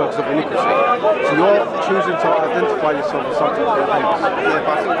works of iniquity. So you're choosing to identify yourself with something that God hates. Yeah,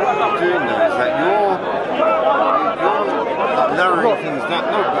 but I think what you're doing though is that you're narrowing things down.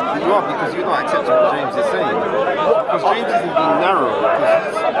 No, but you are, because you're not accepting what James is saying. Because James isn't being narrow,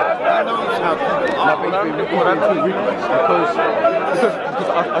 because he knows how people are.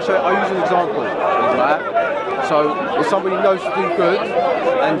 Because I'll use an example, right? So if somebody knows to do good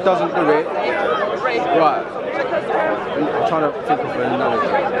and doesn't do it, right? I'm trying to think of an analogy,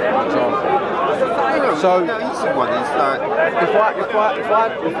 an example. So the easy one is like if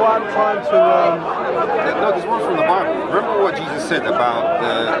I'm trying to no, there's one from the Bible. Remember what Jesus said about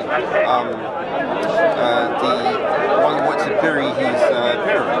the one who wants to bury his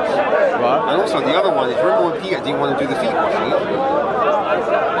parents, right? And also the other one is, remember when Peter didn't want to do the feet washing?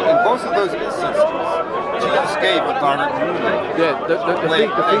 In both of those instances, Jesus gave a direct ruling. Yeah, the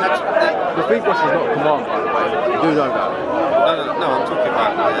feet washing is not a command, by the way. You do know that. No, I'm talking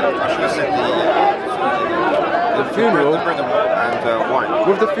about, I should have said the funeral. The bread and wine.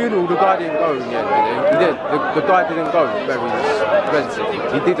 With the funeral, the guy didn't go in the end, did he? He did. The guy didn't go bury his relative.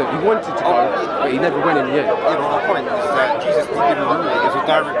 He didn't. He wanted to go, but he never went in the end. Yeah, but my point is that Jesus didn't give a ruling. It was a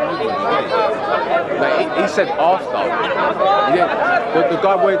direct ruling he gave. Like, he said after. He didn't. The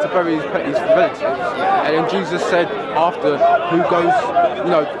guy wanted to bury his relatives, and then Jesus said after, who goes,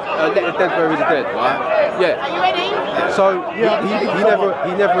 let the dead bury the dead, right? Yeah. Are you ready? So he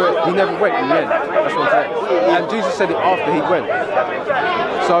never went in the end. That's what I'm saying. And Jesus said it after he went.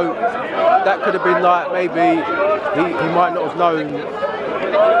 So that could have been like, maybe he might not have known.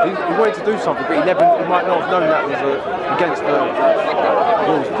 He wanted to do something, but he might not have known that was against the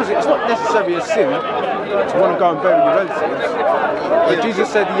rules. Because it's not necessarily a sin to want to go and bury your relatives. But Jesus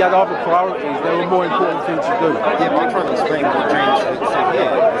said he had other priorities. There were more important things to do. Yeah, but I'm trying to explain what James is saying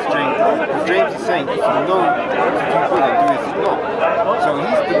here. James is saying, if you know to do good and do it not. So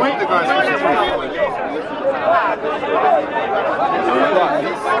he's the way the guy's supposed to do it.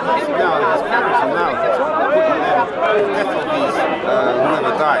 Now his parents are now putting them death of these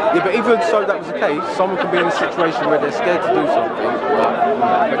whoever died. Yeah, but even so that was the case, someone can be in a situation where they're scared to do something,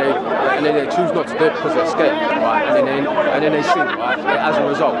 right? And then they choose not to do it because they're scared, right? And then they sin, right? As a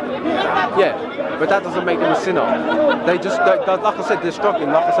result. Yeah, but that doesn't make them a sinner. They just, like I said, they're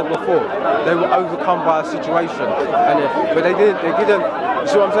struggling. Like I said before, they were overcome by a situation, but they didn't. You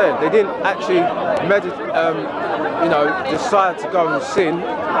see what I'm saying? They didn't actually decide to go and sin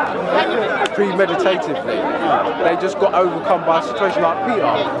premeditatively. They just got overcome by a situation like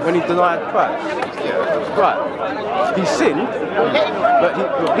Peter when he denied Christ. Right, he sinned, but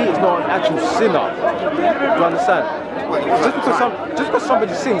Peter's not an actual sinner. Do you understand? Just because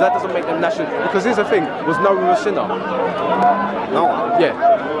somebody sins, that doesn't make them national. Because here's the thing: was Noah a sinner? No. Yeah.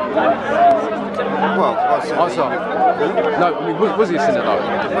 Well, God said Answer. No, I mean, was he a sinner though?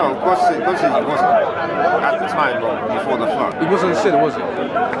 No, God said he wasn't at the time or before the flood. He wasn't a sinner, was he?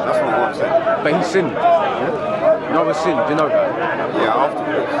 That's what God said. But he sinned. Noah sinned. Do you know that? Yeah,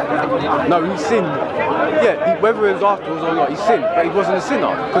 afterwards. No, he sinned. Yeah, whether it was afterwards or not, he sinned, but he wasn't a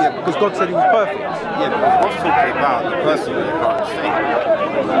sinner because God said he was perfect. Yeah, because God's talking about the person in the current state.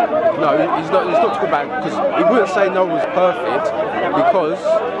 No, he's not talking about, because he wouldn't say Noah was perfect because.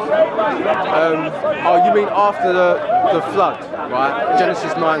 Oh, you mean after the flood, right?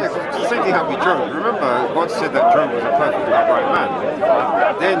 Genesis 9. Yeah, the same thing happened with Job. Remember, God said that Job was a perfect upright man.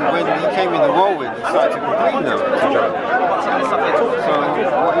 Then when he came in the whirlwind, he started to complain now to Job. So,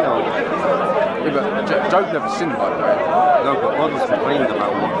 you know. Yeah, but Job never sinned, by the way. No, but God was complaining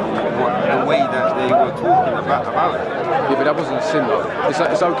about the way that they were talking about it. Yeah, but that wasn't a sin though.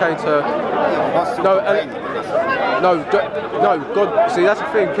 It's okay to. Yeah, but still No, God. See, that's the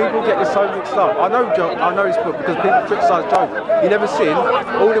thing. People get this so mixed up. I know his book because people criticise Job. He never sinned.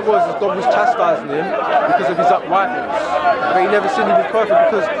 All it was is God was chastising him because of his uprightness. But he never sinned. He was perfect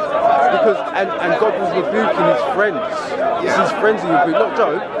because and God was rebuking his friends. It's his friends he rebuked, not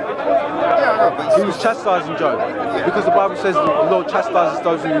Job. Yeah, but he was chastising Job because the Bible says the Lord chastises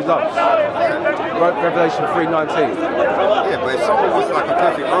those who he loves. Revelation 3:19. Yeah, but if someone was like a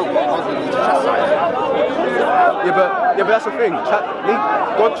perfect robot, God would need to chastise him. Yeah, but that's the thing.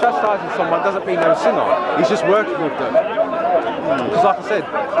 God chastising someone doesn't mean they're a sinner. He's just working with them. Because, like I said,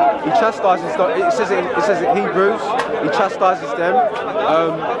 he chastises them. It says in Hebrews, he chastises them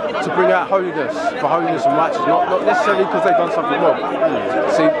to bring out holiness, for holiness and righteousness, not necessarily because they've done something wrong.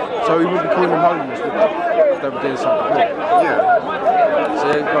 See, so he wouldn't be calling them holiness if they were doing something wrong. Yeah. So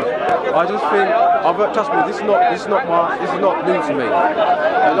there you go. I just think, trust me, this is not new to me.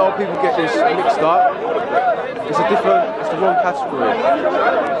 A lot of people get this mixed up. It's the wrong category.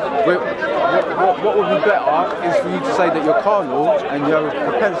 What would be better is for you to say that you're carnal and you have a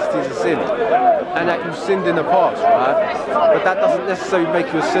propensity to sin, and that you've sinned in the past, right? But that doesn't necessarily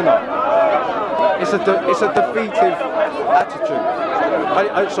make you a sinner. It's a defeative attitude. Sorry,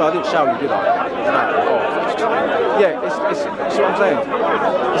 I didn't shout you, did I? No. Yeah, it's what I'm saying.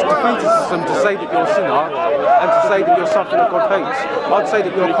 It's defeatism to say that you're a sinner and to say that you're something that God hates. I'd say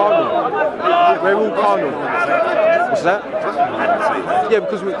that you're carnal. We're all carnal. What's that? Yeah,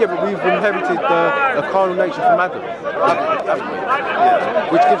 because we've inherited a carnal nature from Adam, haven't we?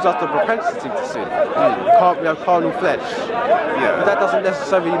 Which gives us the propensity to sin. We have carnal flesh. But that doesn't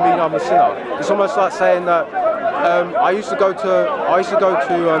necessarily mean I'm a sinner. It's almost like saying that I used to go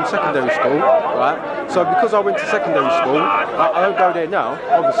to secondary school, right? So because I went to secondary school, I don't go there now,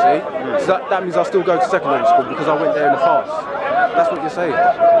 obviously. So that means I still go to secondary school because I went there in the past. That's what you're saying.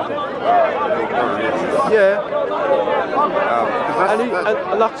 Yeah. And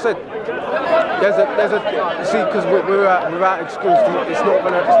like I said, there's a see, because we're out in schools, it's not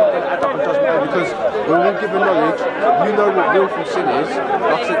gonna add up on judgment day, because when we're given knowledge, you know what willful sin is.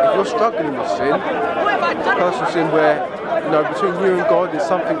 Like I said, if you're struggling with sin, personal sin where, between you and God is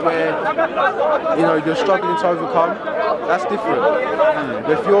something where, you're struggling to overcome, that's different.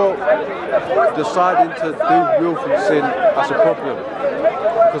 But if you're deciding to do willful sin, that's a problem.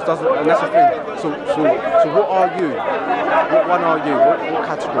 And that's the thing. So what are you? What one are you? What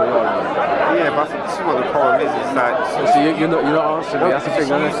category are you? Yeah, but I think this is what the problem is that... So you're not answering me, that's the thing.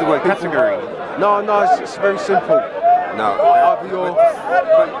 You use the word category. No, it's very simple. No. But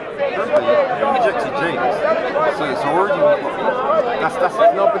remember, you rejected James. So it's already...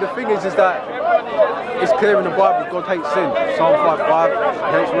 That's no, but the thing is that it's clear in the Bible, God hates sin. Psalm 5:5,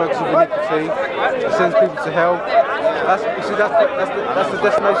 he hates works of iniquity, he sends people to hell. That's the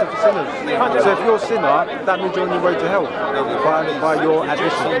destination for sinners. So if you're a sinner, that means you're on your way to hell by your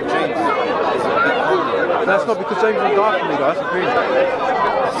admission. That's not because James will die for me, though. That's the thing.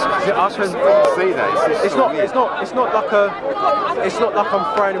 I can say that. It's not like I'm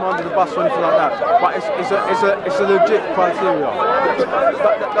throwing him under the bus or anything like that. But it's a legit criteria.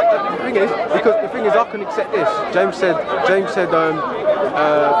 But the thing is, I can accept this. James said,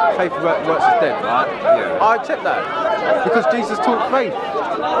 faith works is dead, right? Yeah. I accept that because Jesus taught faith.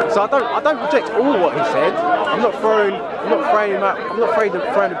 So I don't reject all what he said. I'm not throwing him out. I'm not afraid of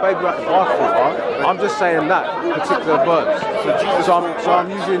throwing the baby out the bathwater. I'm just saying that particular verse. So I'm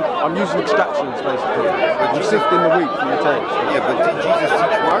using extractions basically. I'm sifting the wheat from the tares. Yeah, but did Jesus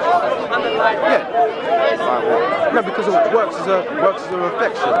teach works? Yeah. Like what? No, because it works as a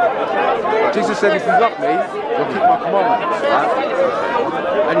reflection. Jesus said, if you love me, you'll keep my commandments, right?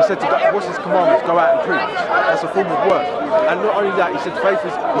 And he said, what's his commandments? Go out and preach. That's a form of work. And not only that, he said faith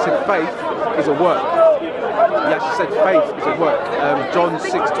is a work. He actually said faith is a work. John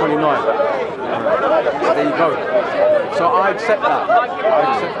 6:29. So there you go. So I accept that.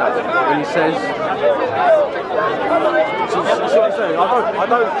 When he says, so what I'm saying, I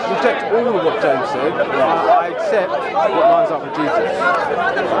don't reject all of what James said. I accept what lines up with Jesus.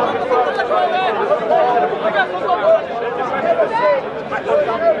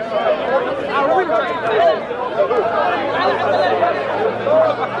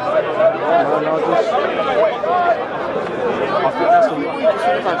 I think that's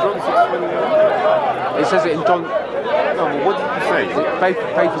it says it in John. No, what did you say?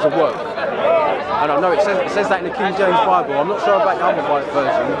 Faith is a work. And I know it says that in the King James Bible. I'm not sure about the other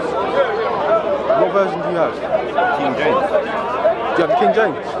versions. What version do you have? King James. Do you have the King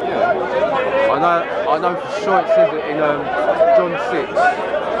James? Yeah. I know for sure it says it in John 6.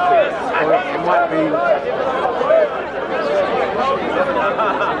 Or it might be.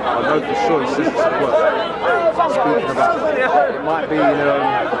 I know for sure it says it's a work. Speaking about it might be in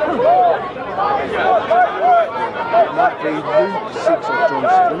it might be Luke 6 or John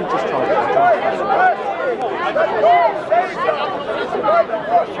 6. Let me just try it.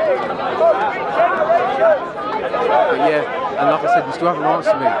 But yeah, and like I said, you still haven't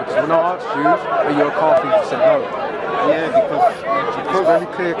answered me, because when I asked you, are you a car thief, you said no. Yeah, because it's very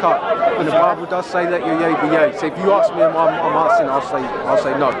clear cut. And the Bible does say let your yea be yea. So if you ask me, I'm asking, I'll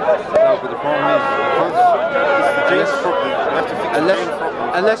say no. No, but the problem is because it's the James problem. You have to fix the James problem.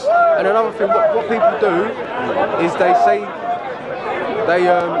 And another thing, what people do is they say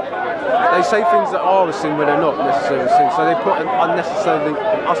things that are a sin when they're not necessarily a sin. So they put an unnecessary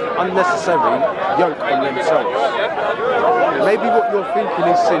yoke on themselves. Maybe what you're thinking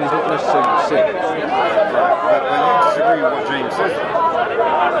is sin is not necessarily sin. But you disagree with what James says.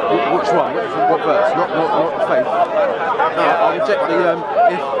 Which one? What verse? Not the faith. No, I reject the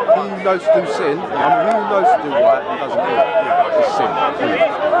if he knows to do sin, who knows to do right and doesn't do it is sin.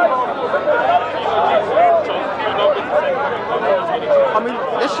 I mean,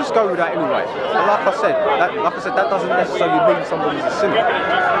 let's just go with that anyway. And like I said, that doesn't necessarily mean somebody's a sinner.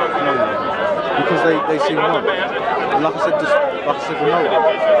 Because they sin wrong. And like I said with Noah.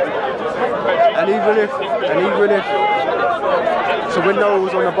 And even if so when Noah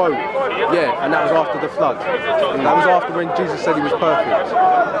was on the boat, yeah, and that was after the flood. And that was after when Jesus said he was perfect.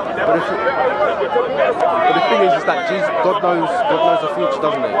 But the thing is that God knows the future,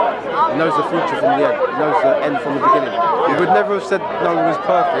 doesn't he? He knows the future from the end. He knows the end from the beginning. He would never have said Noah was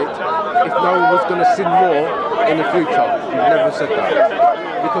perfect if Noah was going to sin more in the future. He would never have said that.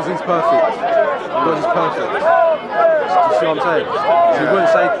 Because he's perfect. God is perfect. Do you see what I'm saying? So he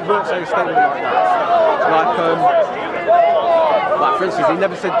wouldn't say a statement like that. Like for instance, he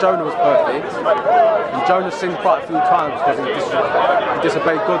never said Jonah was perfect. And Jonah sinned quite a few times because he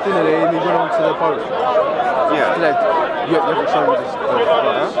disobeyed God, didn't he? And he went on to the boat. Yeah. Fled. You haven't shown me this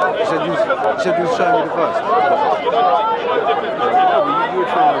verse. You said you was showing me the verse. You were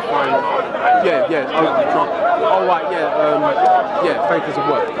trying to find. Yeah. Oh right, yeah. Faith is a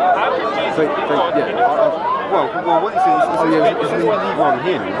work. Faith, yeah. Well, what he says is believe on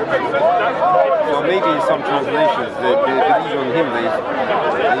him. So maybe in some translations, they believe on him, they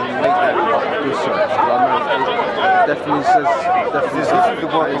make that research. It definitely says. This is the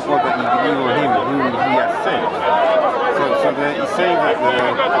work of God that you believe on him, whom he has sent. So he's saying that the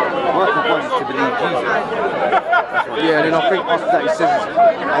work of God is to believe Jesus. Yeah, and then I think after that he says,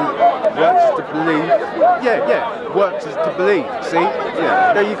 and works is to believe. Yeah, works is to believe. See?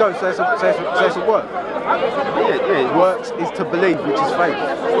 Yeah. There you go. So it's a work. Yeah. Works is to believe, which is faith.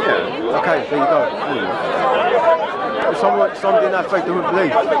 Yeah. Okay, there you go. If someone didn't have faith, they wouldn't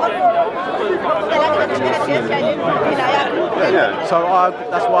believe. Yeah. So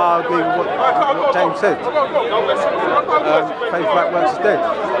that's why I agree with what James said. Faith without works is dead.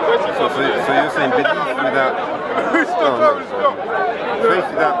 So you're saying belief without faith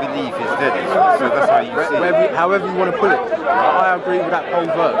without belief is dead. So that's how you see it. However you want to put it. I agree with that whole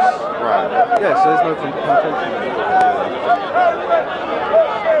verse. Right. Yeah, so there's no contention.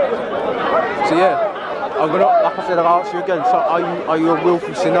 So yeah, like I said, I'll ask you again. So are you a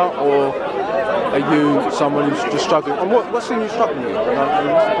willful sinner, or are you someone who's just struggling? And what sin are you struggling with? What's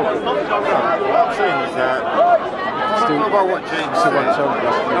the problem? What I'm saying is that it's not about what James said.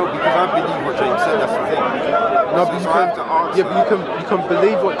 No, because I believe what James said. That's the thing. No, but you can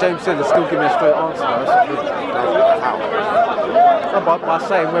believe what James said and still give me a straight answer. That's the thing. How? No, by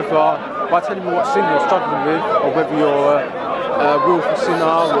saying whether by telling me what sin you're struggling with, or whether you're a willful sinner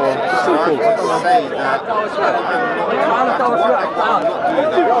or simple. Say that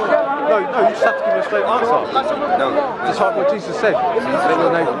No, you just have to give a straight answer. no. Just like what Jesus said. Let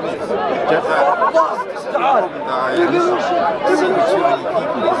your neighbour. Jeff?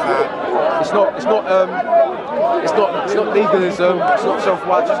 It's not legalism, it's not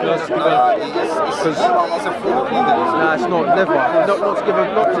self-righteousness, because It's a form of legalism. nah, it's not, never. Not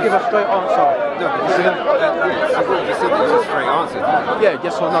to give a straight answer. No, but you said it's a straight answer. Yeah,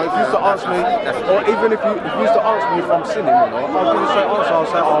 yes or no. If you used to ask me, or even if you used to ask me if I'm sinning or not, I'll give a straight answer. I'll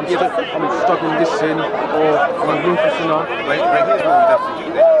say, oh, I'm struggling with this sin, or I'm a willful sinner. But here's what we'd have to do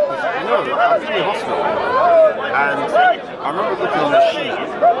then. Because, I was in the hospital, and I remember looking on the sheet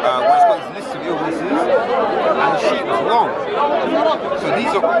where it's got this list of illnesses, and the sheet was wrong. So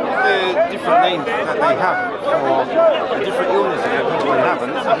these are all the different names that they have for the different illnesses that people have,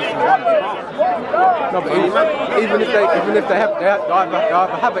 and this is just one department. No, but even if they either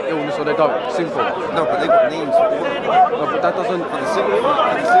have an illness or they don't. Simple. No, but they've got names for all of them. No, but that doesn't. For the symptoms.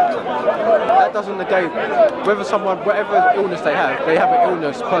 That doesn't negate whatever illness they have an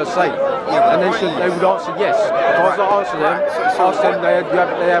illness per se, and they would answer yes. If I was to answer them, they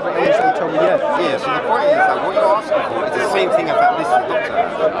have an illness, they would tell me yes. Yeah, so the point is that what you're asking for is the same thing as that list the doctor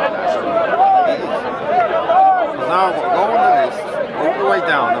has. It is. Because now I've got to go on the list, all the way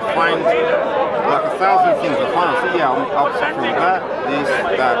down, and find like 1,000 things. I find, so yeah, I'm suffering with that, this,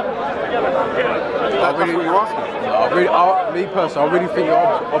 that. That's what you're asking for. Me personally, I really think you're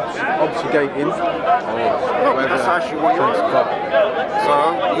obfuscating. No, but that's actually what you're asking for. So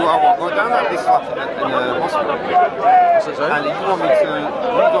you are go down that list like in the hospital, and you want me to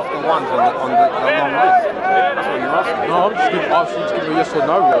read off the ones on the long list. That's what you're asking. No, I'm just asking to give you a yes or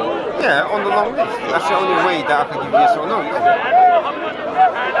no. Really. Yeah, on the long list. That's the only way that I can give you yes or no.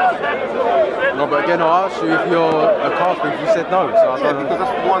 No, but again, I asked you if you're a Catholic. You said no. So Yeah, because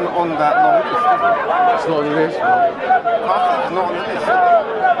that's one on that long list, isn't it? it's not on the list. Catholic is not on the list.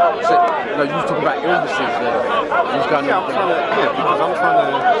 So, no, you was talking about illnesses then. You was going Yeah, because I'm trying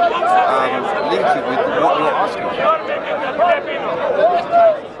to link it with what you're asking for.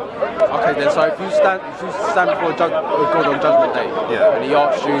 Okay then, so if you stand before God on Judgment Day, Yeah. and he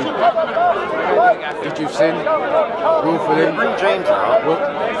asks you, did you sin willfully? Bring James out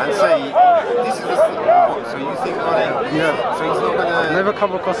and say, this is the thing. So you think, Yeah. so he's not going I've to... never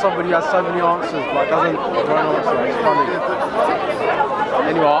come across somebody who has so many answers, but doesn't answer. It's funny.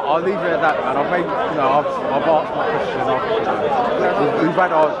 Anyway, I'll leave it at that, man. I've asked my question. We've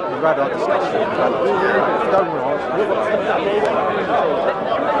had our discussion. Don't want to answer.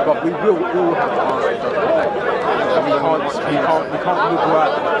 But we will all have to answer it. And we can't wiggle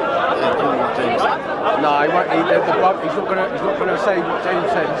out. No, he won't. He's not gonna say what James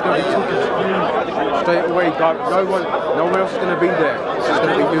said. He's gonna be talking to you straight away. No one else is gonna be there. It's just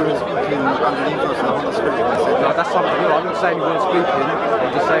gonna be you. No, that's something. I'm not saying he wasn't speaking.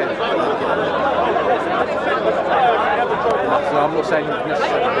 I'm just saying. So I'm not saying it's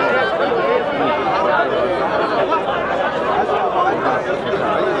necessarily.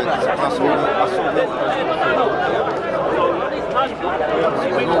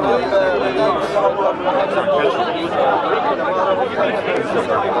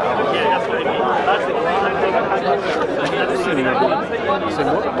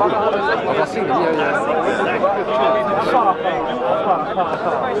 I've seen him, yeah.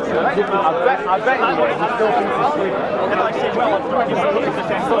 I bet he still thinks he's sleeping. And I say, well,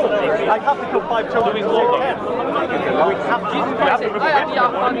 I have to kill 5 children to save 10. We have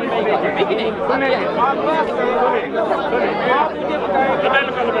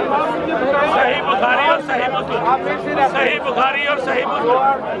सही बुखारी और सही मुस्लिम सही बुखारी और सही मुस्लिम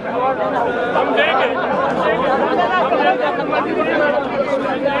हम देंगे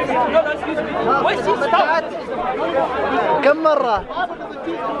كم مرة؟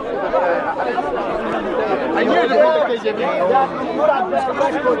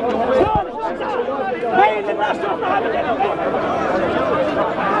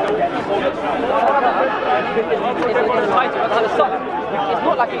 It's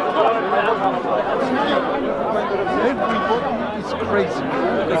not like It's crazy.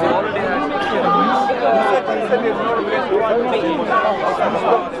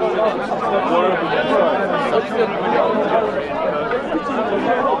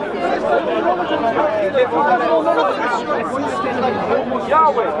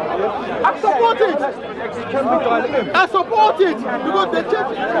 I support it. I support it because they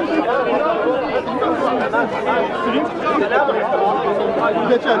change.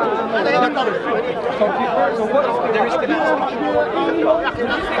 They change.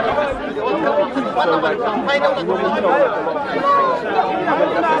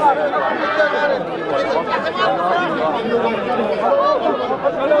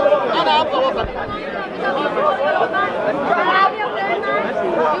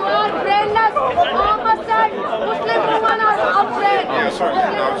 You are brainless, homicide, Muslim women are afraid. Muslim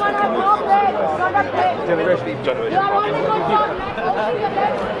women are no brain, not a brain. You are only good for washing your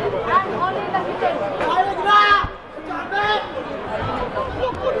legs and only in the kitchen.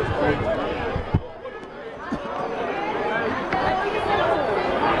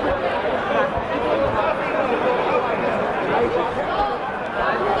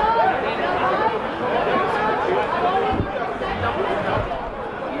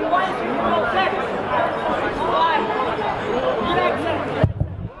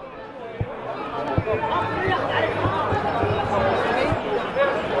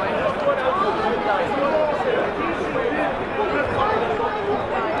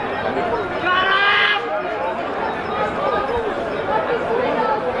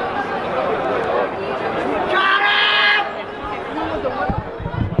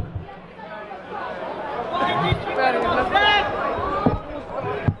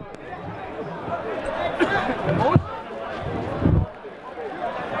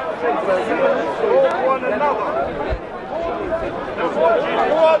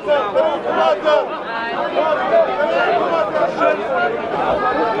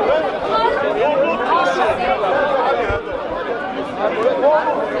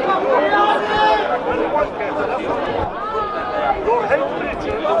 Your hatred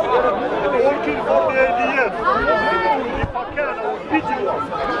is working for the ADF. If I can, I will beat you up.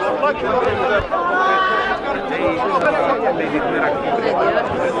 You're lucky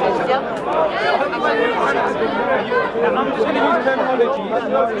I'm just going to use terminology.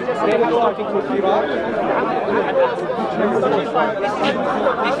 Then starting with Iraq.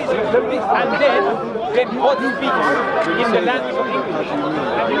 And then God speaks in the language of English.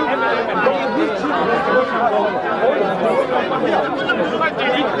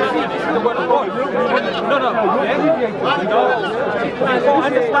 No. I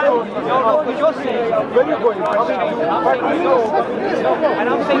understand what you're saying. And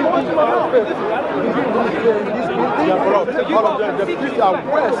I'm saying the priests are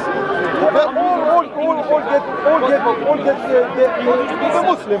west. All get the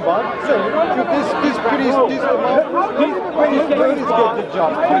Muslim one. This priest, this get the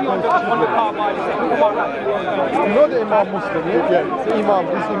job. You know the Imam Muslim, yeah? The Imam,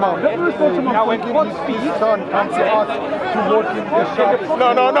 this Imam. Now when his son comes to us to work in the shop.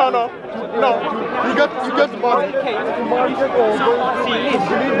 No. You get money. To market or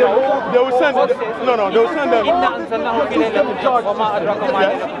they will send them. They will send them.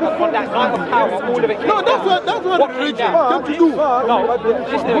 No, that's what the religion came to do. No,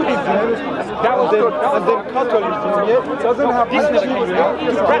 that was and then Catholicism, yeah, doesn't have to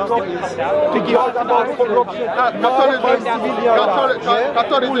give about corruption. Catholicism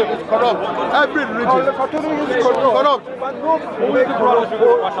is corrupt. Every religion. Catholicism is corrupt. But not only corrupt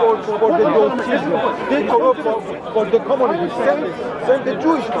for the those children. They corrupt for the community. Same the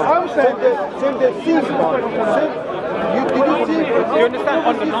Jewish one. Same the Sikh one. Did you see? You understand?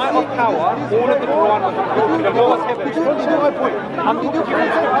 On the night of power, all of the Quran was the lowest heaven. Did you see my point? I'm giving you all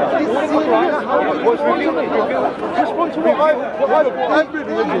of the Quran was revealed. Respond to what every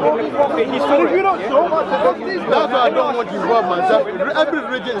religion. If you don't show much, that's why I don't want to involve myself. Every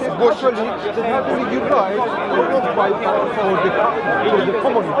religion is bullshit. You guys not fight for the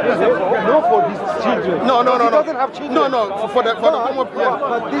common people, not for these children. No. He doesn't have children. No, for the common people.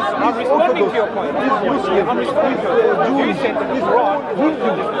 But this is Orthodox, this Muslim, this Jews, this Hindu,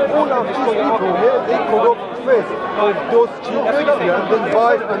 all of these people here, they corrupt first of those children, and then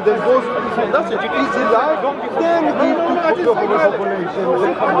wife, and then those people. That's it. Easy life. Then give to the population. We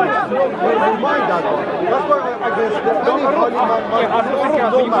mind that one. That's why against any holy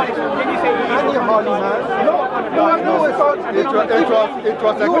man, any holy man,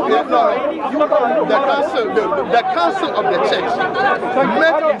 the council of the church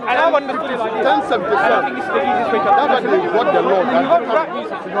met in 1077. That's what they got the law. They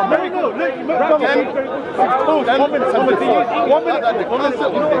make a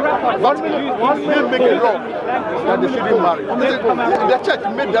law that they shouldn't marry. The church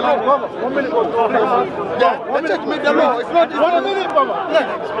made the law. The church made the law. It's not 1 minute, Mama.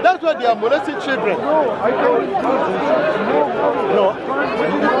 Yeah, that's why they are molesting children. No,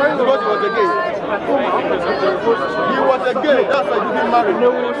 because he was a gay. He was a gay. That's why he didn't marry.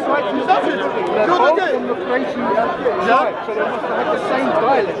 That's it. He was a gay. Yeah. So they must have had the same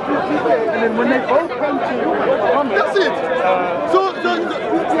dialect. And then when they both came to that's it.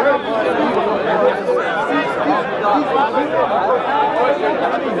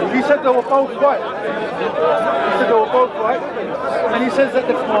 He said they were both right. He said they were both right. And he says that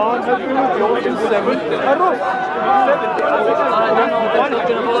the Quran has been revealed in 7 Aruf.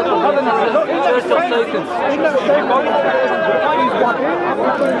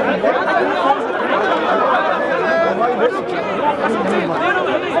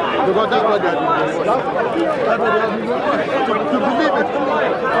 Because that's what they are doing. To believe it.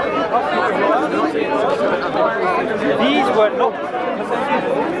 These were not.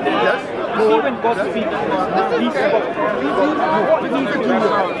 Yes. See when God speaks, He spoke. What did He do?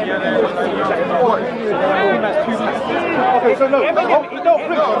 Okay, so no.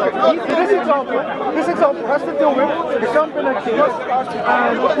 This example has to deal with the son being accused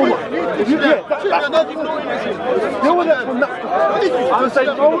and deal with it from that. And say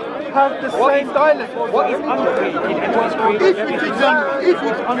both have the same dialect. What is uncreated and what's created?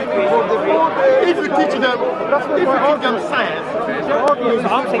 If you teach them, science.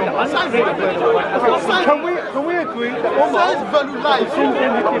 I'm saying the uncreated word. Can we agree that science value life?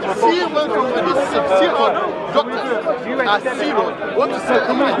 See when somebody is sick, see how doctors are serious, want to save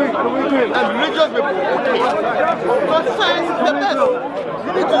life. And religious people, okay. But science is the best.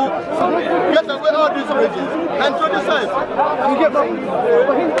 You need to get away all these religions and throw the science. You get my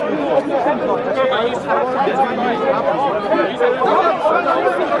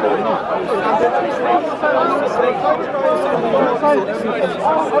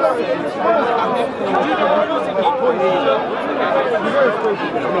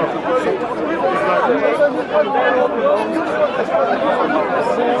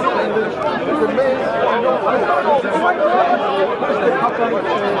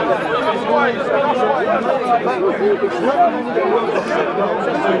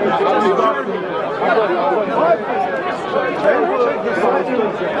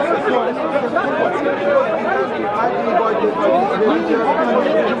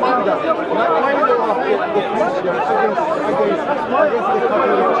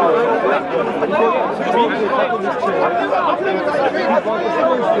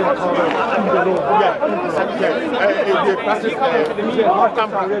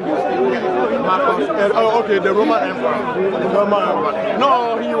Okay, the Roman Emperor.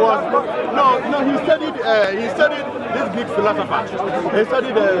 No, he was he studied this Greek philosopher. He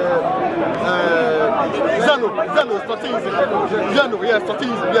studied Zeno,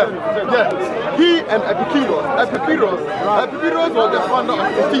 yeah. He and Epicurus was the founder of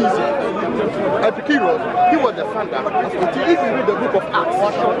atheism. Epicurus, he was the founder of atheism. If you read the book of Acts,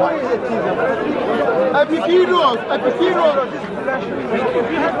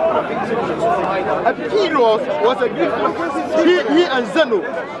 Epicurus was a Greek philosopher. He and Zeno.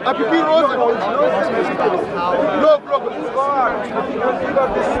 Epicurus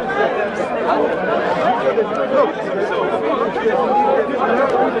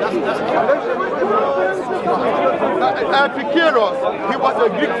Epicurus, he was a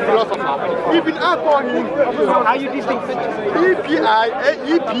Greek philosopher. Even I call him. How you distinguish? E-P-I-C-U-R-E-S.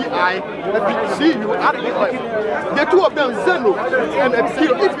 The two of them, Zeno and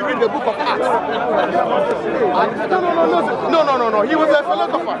Epicurus. If you read the book of Acts. No. He was a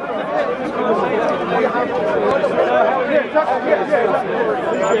philosopher.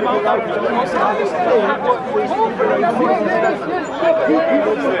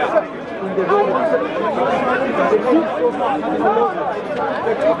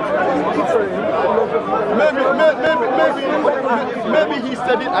 Maybe he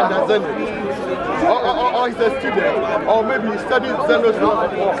studied under Zeno, or he's a student, or maybe he studied Zeno's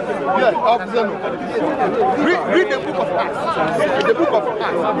philosophy. Yes, of Zeno. Read the book of Acts. The book of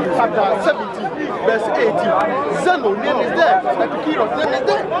Acts, chapter 17, verse 18. Zeno's name is there. Epicurus' name is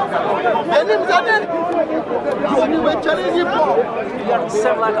there. Their names are there. what we were challenging for. You are the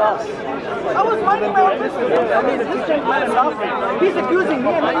same like us. I was minding my own business. I mean, he's accusing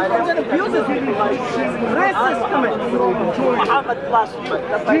me and he abuses me. Racist comment. Muhammad blasphemy.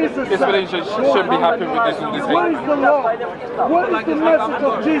 Jesus shouldn't be happy with this. What is the law? What is the message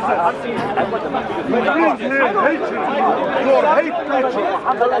of Jesus? You bring here hatred. Your hate preaching.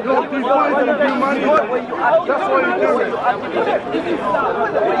 You're dividing humanity. That's what you do.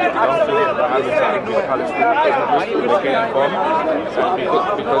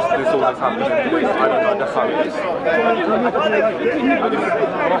 Because this all is happening. I don't know, that's how it is.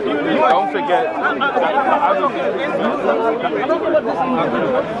 Don't forget.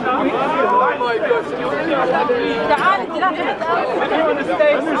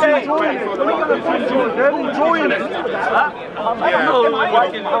 They're enjoying it.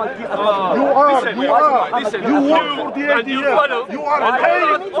 You work for the idea. You are paid.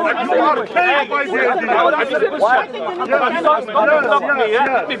 You are paid by the idea.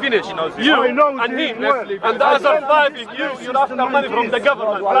 Let me finish. You and him and the other 5 of you're after money from the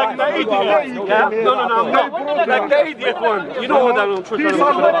government, like the idiot. Yeah? No, I'm not. Like the idiot one. You know what I'm talking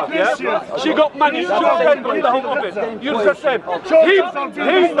about, yeah? She got money, she got paid from the home office. You're the same.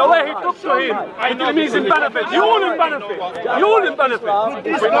 He's the way he took to him. It means in benefit. You all in benefit. You all in benefit.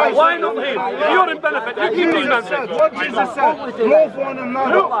 Why not him? You're in benefit. You keep in benefit. What Jesus said, love one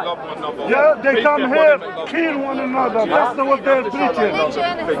another. Yeah, they come here, kill one another. That's what they're preaching.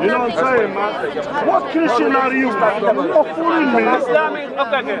 You know what I'm saying, man? What Christian are you, man? You're not fooling me.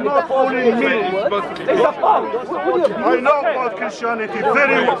 You're not fooling me. I know about Christianity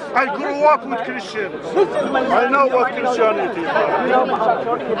very well. I grew up with Christians. I know what Christianity is.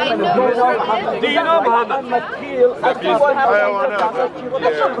 Do you know Muhammad?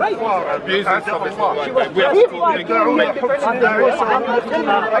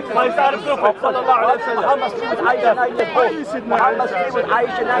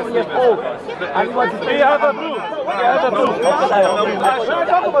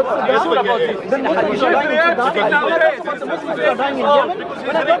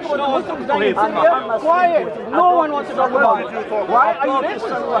 Quiet. No one wants to talk about it. Why are you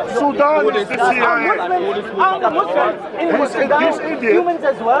racist? Sudan is the CIA. I'm a Muslim. These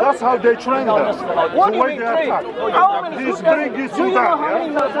idiots, that's how they train them. The way they attack. These bring Sudan,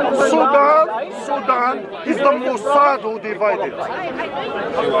 yeah? Sudan is the Mossad who divided.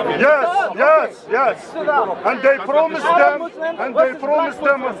 Yes. And they promised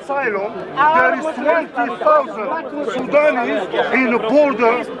them asylum. There is 20,000 Sudanese in the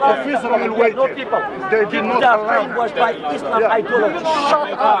border of Israel waiting. They did not allow them.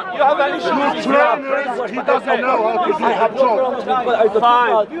 Shut up. You have an issue with trainers, he doesn't know how to do his job.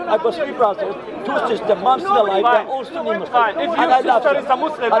 I got 3 brothers, 2 sisters, mom's still alive, they're all Sunni Muslims. If your sister is a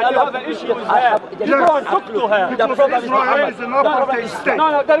Muslim and you have an issue with her, you go and talk to her. The problem is an apartheid state. No,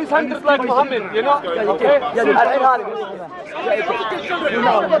 there is hundreds like Muhammad, you know? Okay?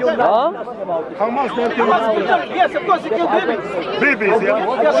 How much they kill? Yes, of course, he killed babies. Babies,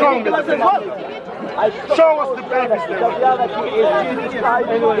 yeah? Show me. Show us the babies there. The reality is Jesus Christ.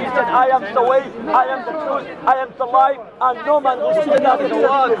 He said, I am the way, I am the truth, I am the life, and no man will see that in the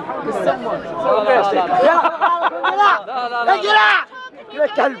world.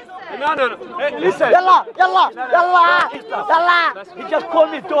 No. Hey, listen. Yalla. He just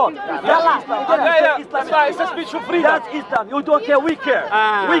called me dog. Yalla. It's a speech of freedom. That's Islam. You don't care. We care.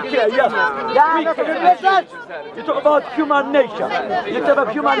 We care. Yes. We care. You talk about human nature. You talk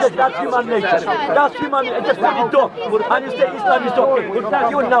about human nature. That's human nature. That's human nature. Just be dog. And you say Islam is okay.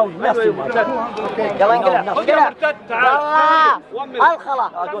 You know nothing.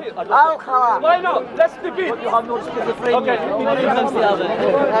 Why not? Let's debate. You have no respect for freedom. Okay.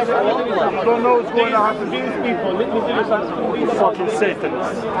 I don't know what's going to happen. These people, let me tell you something. These fucking Satans.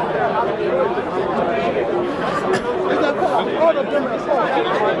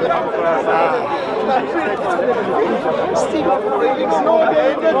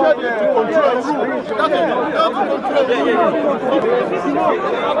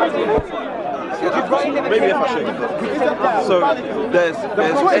 Maybe if I should. So there's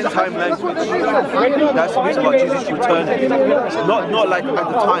end time language that speaks about Jesus returning. Not like at the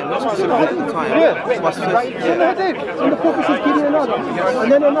time, not specifically at the time. Yeah. And the prophet says give me another.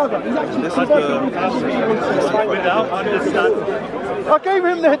 And then another. Without understanding. I gave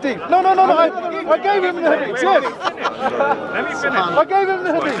him the hadith. No. I gave him the hadith. Yes. I gave him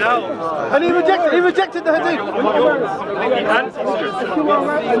the hadith, and he rejected the hadith.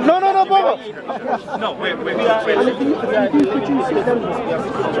 No, brother. No, wait.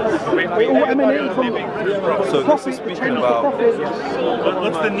 So this is speaking about.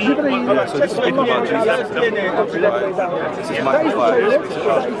 What's the need? So this is speaking about Jesus. Right? This is Matthew 5.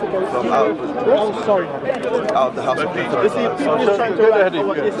 From out of the house of people.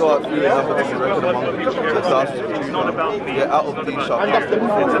 Go out through the number to reckon among the out of these shall come to be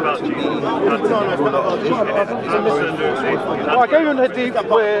the ruler of Israel. I gave him the hadith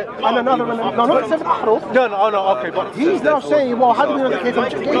where and another one. No, okay, but he's now saying, well, how do we know the case of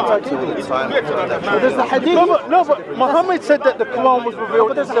there's the hadith. No, but Muhammad said that the Quran was revealed.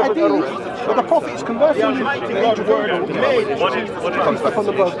 But there's a hadith. But the Prophet is conversing from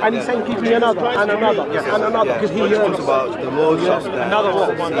the verse, and he's saying, give me another, and another, and another. Because he talks about the Lord shall stand another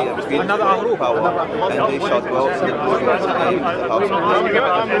power, and they shall dwell in the glory of the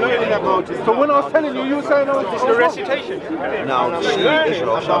house of So when I was telling you, you were saying, oh, it's the recitation. Now she,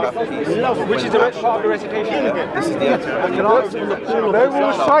 Israel, shall have peace. Which is the part of the recitation? This is the answer. They were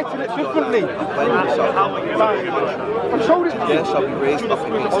reciting it differently. I showed it to you. There shall be raised up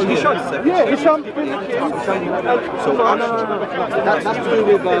against you. Yeah, it's something. So that's to do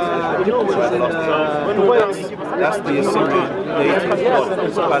with that's the Assyrian native.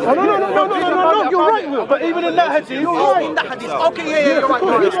 No, you're right, Will. But even in that hadith, you're right. In the hadith. Okay, yeah, you're right.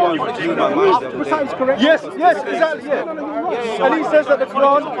 That's why I'm doing my mind. Precise, correct? Yes, exactly, yeah. And he says that the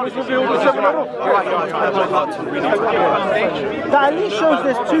Quran was revealed in 7 That at least shows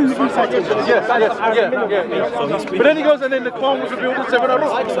there's two recitations. Yes. But then he goes, and then the Quran was revealed in 7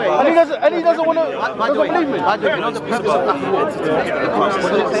 and he doesn't want to believe me. I don't know the purpose of that word.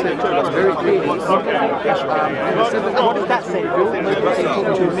 Very clear. What does that say?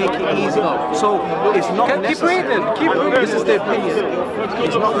 To make it easy. So it's not necessary. Keep reading. This is the opinion.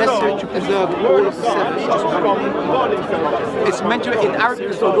 It's not necessary to preserve all of the 7. It's meant to, in Arabic,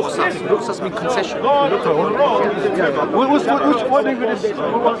 it's called rukhsas. Rukhsas means concession. Which one is this?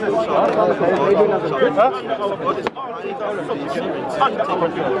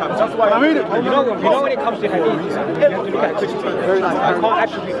 That's why I mean it. You know when it comes to hadith, you have to look at it critically. I can't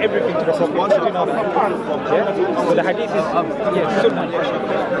attribute everything to the Prophet. Yeah? So the hadith is sunnah.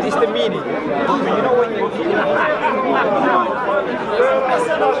 It's the meaning. But you know when you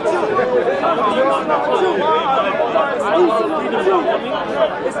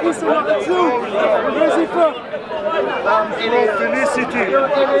It's Easter number 2. Where's he from? Felicity.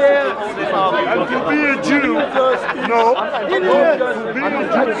 And to be a Jew, no. To be a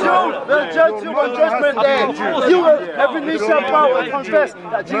Jew. The judgment day. You every knee shall bow and confess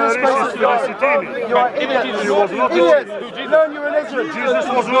that Jesus Christ is God. You are idiot. He was not a Jew. Learn your religion. Jesus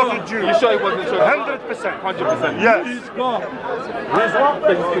was not a Jew. You sure he wasn't so? 100%. 100%. Yes. He's God.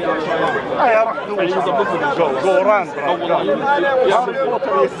 Go around.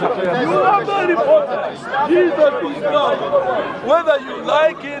 You are very important. Jesus is God. Whether you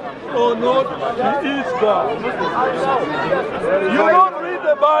like it or not, He is God. You don't read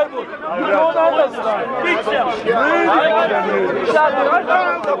the Bible. You don't understand. Read it.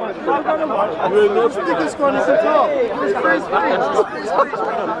 Don't stick his corners at all. His face.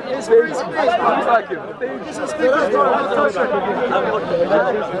 His face. Looks like him. This is stick his corners.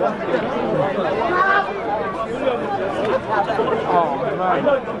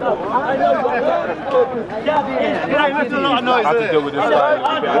 a lot of noise. I have to deal with this guy.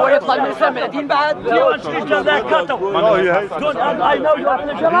 هو يطلع من الفم الدين بعد. No, he hates Muslims. I know you are in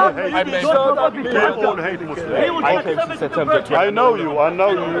They all hate Muslims. I came to September 20. I know you.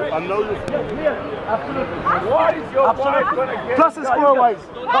 Plus it's 4 wives.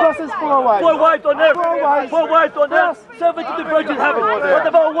 Plus it's 4 wives. 4 wives on earth. 4 wives. 4 wives on earth. 70 virgins heaven. What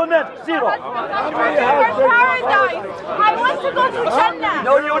about women? 0. Paradise. I want to go to Jannah.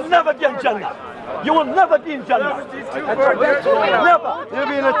 No, you will never be in Jannah. You will never be in Jannah. Never. You'll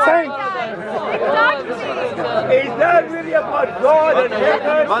be in a tank. Is that really about God and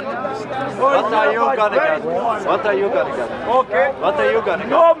heaven? What are you gonna get? What are you gonna get? Okay. What are you gonna get?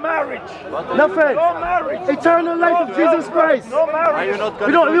 No marriage. Nothing. No marriage. Eternal life of Jesus Christ. No marriage. Are you not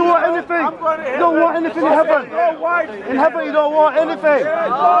You don't want anything. You don't want anything in heaven. No wife. In heaven you don't want anything.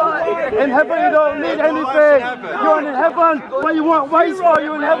 In heaven you don't need anything. You're in heaven. What you want wives for?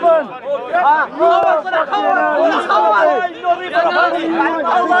 You in heaven.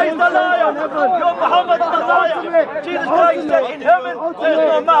 Allah is the liar. Your Muhammad is the liar. Jesus Christ said, in heaven there's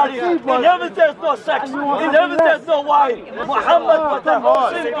no marriage. In heaven there's no sex. In heaven there's no wine. Muhammad was the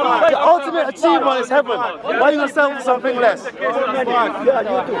The ultimate achievement is heaven. Why are you going to settle for something less? Not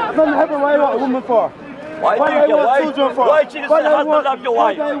in heaven, why you want a woman for? Why Jesus said, husband love your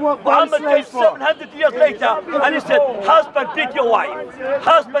wife? Muhammad came 700 years later and he said, husband beat your wife.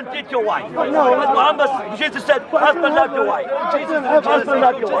 Husband beat your wife. Muhammad, Jesus said, husband love your wife. Jesus, husband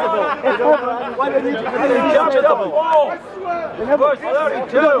love your wife. Verse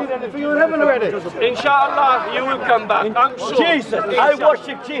 32. You're in heaven already. Inshallah, you will come back. I'm sure. Jesus, I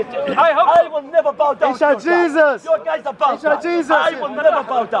worship Jesus. I will never bow down. Inshallah, Jesus. Your guys are bow down. Jesus. I will never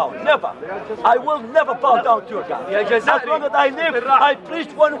bow down. Never. I will never bow down to your God. As long as I live, I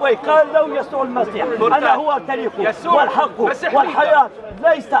preach one way. قال لو يسوع المسيح أنا هو الطريق والحق والحياة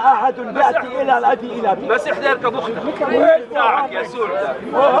ليس أحد يأتي إلى الأبي إلى أبي. مسيح لا يركب أختك. وين بتاعك يسوع؟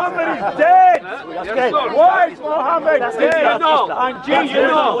 Muhammad is dead. Why is Muhammad dead? And Jesus, Did you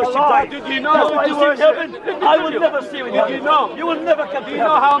know? That's why you see heaven. I will never see you. Did you know? You will never come to Do you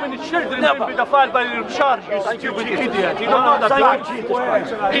know how many children have been defiled by the charge? You stupid idiot. You don't know that fact.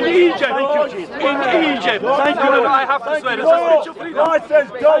 In Egypt. In Egypt. Thank you. I have to swear. God says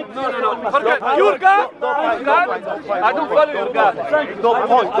don't. No. Forget. Your God? I don't follow your God. Don't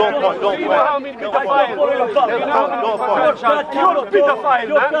point. Do you know how many pedophiles? You're a pedophile,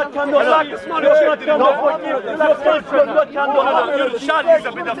 man. You're like a small children. Your child is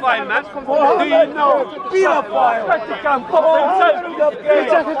a pedophile, man. Do you know? Pedophile.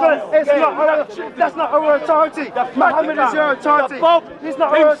 That's not our authority. Muhammad is your authority. He's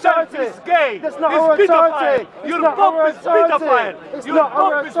not our authority. He's gay. That's not our authority. Your Pope is pedophile. It's not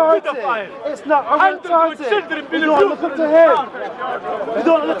our authority. It's not our authority. You don't look up to him. You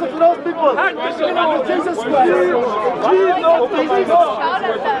don't look up to those people. Jesus Christ.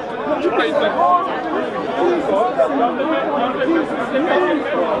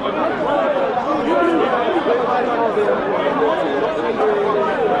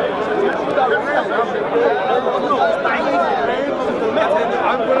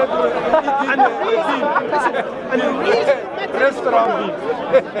 Restaurant beef.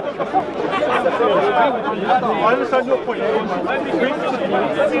 I understand your point. Yeah,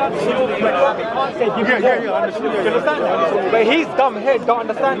 I understand that. But his dumb head don't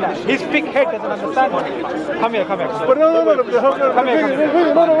understand that. His big head doesn't understand that. Come here. But no. Come here.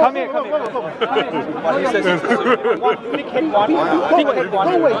 He says one big head one. Come.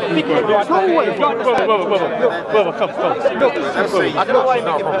 Look, I don't know why you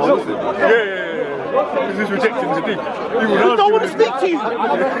make him look. Yeah. This is rejection, is it? He don't want to speak to you. Do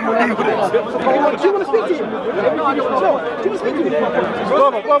you want to speak to him? Do you want to speak to him?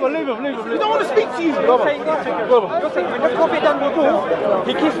 Brother, leave him. He don't want to speak to you. You're saying when the Prophet done wudu,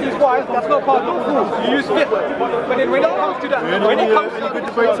 he kissed his wife, that's not part of wudu. You use spit. But then when it comes to that, good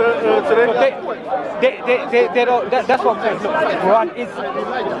debate today. That's what I'm saying. Look, the Quran is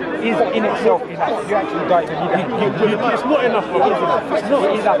in itself enough. You actually die. It's not enough. It's not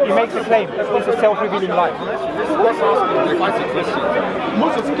enough. He makes a claim. It's a self-revealing life.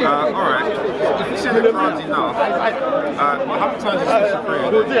 Alright, if you say the Quran's enough, how many times is this prayer?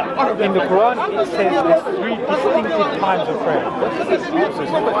 In the Quran, it says there's 3 distinctive times of prayer.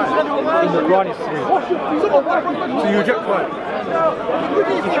 In the Quran, it's 3. So you reject 5?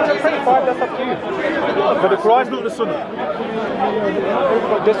 If you want to pray 5, that's up to you. But the Quran is not the Sunnah.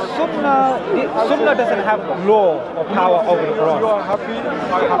 The Sunnah doesn't have law or power over the Quran.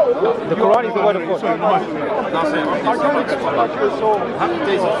 The Quran is the word of God.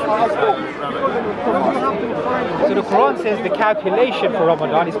 So the Quran says the calculation for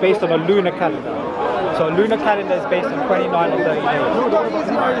Ramadan is based on a lunar calendar. So a lunar calendar is based on 29 or 30 days.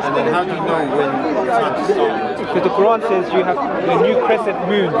 And then how do you know when time to start? Because the Quran says you have the new crescent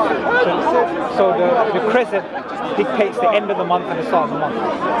moon. So the crescent dictates the end of the month and the start of the month.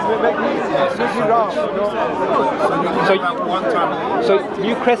 So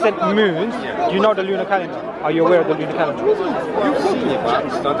new crescent moons, do you know the lunar calendar? Are you aware of the lunar calendar?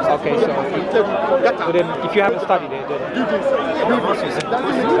 Okay, so then if you haven't studied it, then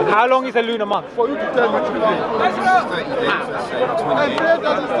how long is a lunar month? No,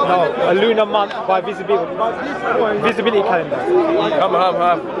 a lunar month by visibility calendar.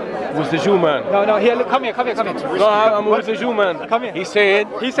 with the Jew man. No, here, look, come here. No, I'm with the Jew man. Come here. He said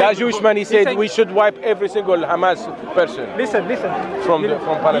that Jewish man, he said we should wipe every single Hamas person. Listen. From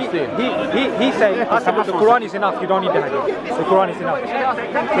Palestine. He's saying the Quran is enough, you don't need the hadith. The Quran is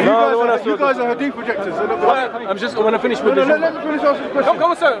enough. You guys are hadith projectors. I'm just going to finish with the Jew man. Let me finish asking questions.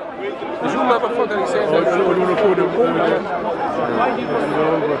 Come on, sir. The Jew man before that he said that.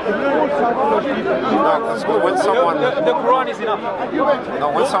 When someone... The Quran is enough.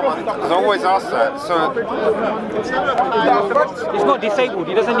 No, when someone... Because I always ask that, so... He's not disabled,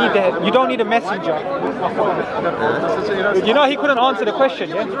 he doesn't need the... You don't need a messenger. You know, he couldn't answer the question,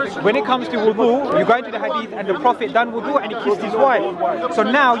 yeah? When it comes to wudu, you go into the hadith and the Prophet done wudu and he kissed his wife. So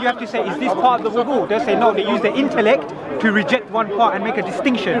now you have to say, is this part of the wudu? They say no, they use the intellect to reject one part and make a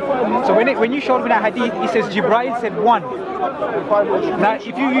distinction. So when you showed me that hadith, it says Jibreel said one. Now if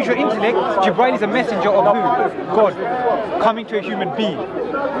you use your intellect, Jibreel is a messenger of who? God, coming to a human being.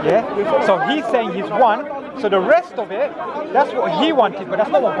 Yeah? So he's saying he's one. So the rest of it, that's what he wanted, but that's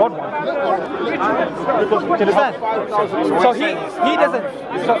not what God wanted. Do you understand? So he doesn't.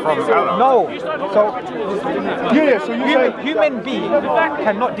 No. So human being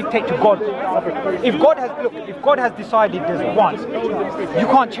cannot dictate to God. If God has decided there's one, you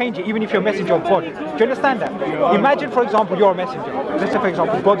can't change it even if you're a messenger of God. Do you understand that? Imagine, for example, you're a messenger. Let's say, for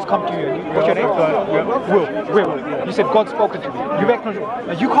example, God's come to you. What's your name? Will. You said God's spoken to me.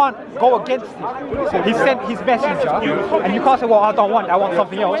 You can't go against him. He sent his messenger, and you can't say, well, I don't want, I want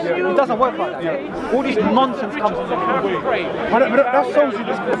something else. It doesn't work like that. Yeah? All this nonsense comes from that shows you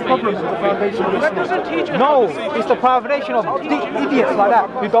the problem with the foundation of Islam. No, it's the foundation of idiots like that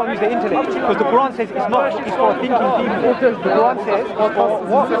who don't use their intellect. Because the Quran says it's for thinking people. The Quran says it's for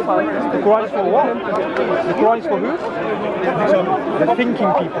what? The Quran is for what? The Quran is for who? The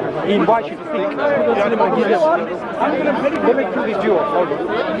thinking people. He invites you to think. Let me prove this duo.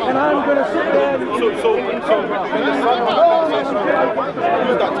 And I'm going to sit there and...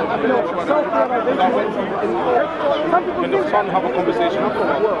 Can the son have a conversation with God?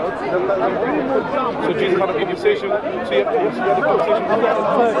 So Jesus had a conversation. So you had a conversation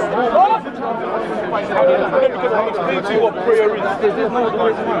with God. Because I'm explaining to you what prayer is.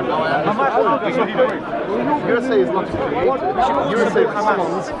 USA is not created. USA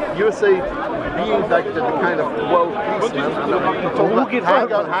responds. USA being like the kind of world policeman.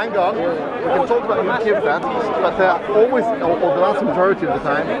 Hang on. We can talk about who gives that, but they're always, or the vast majority of the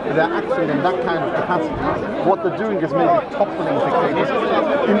time, they're acting in that kind of capacity. What they're doing is maybe toppling dictators,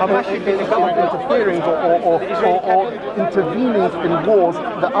 interfering or intervening in wars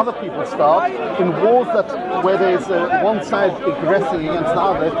that other people start, in wars where there's one side aggressing against the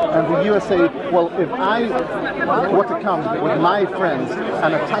other, and the USA, well, if I were to come with my friends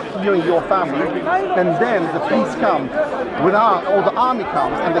and attack you and your family, and then the police come or the army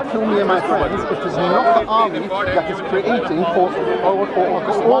comes and they kill me and my friends, it is not the army that is creating or who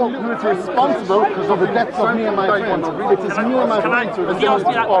is responsible for the deaths of me and my friends. It is me and my friends who are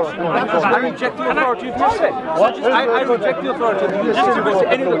responsible. I reject the authority of just said. I reject the authority of just said.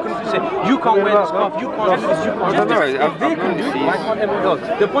 Anyone can say, you can't wear this scarf, you can't do this, you can't do this. If they can do it, why can't everyone else?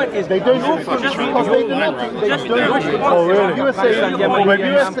 The point is, they don't do it because they do not. Oh, really? USA,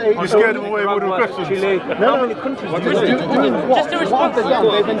 you scared them away with the questions. Chile, how many countries do they do? Just a response.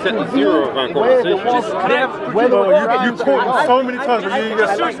 You caught so many times, but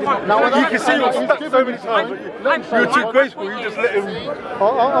you can see you stuck so many times. You're too graceful. You just let him.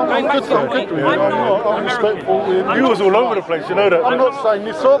 I'm respectful. He was all over the place. You know that. I'm not saying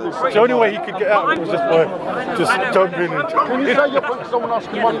you saw this. The only way he could get out was just by jumping in. Can you say your point? Someone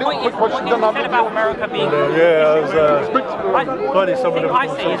asked you one little quick question. Then I'll about America being. Yeah, I was funny. Some of them.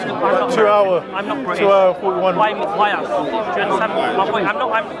 2 hour, 41. Why us? Do you understand my point? I'm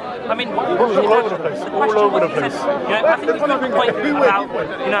not. I mean, all over the place. All over the place. I think it's not the point about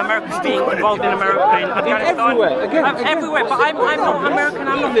Americans being involved in Afghanistan. Everywhere. But I'm not American.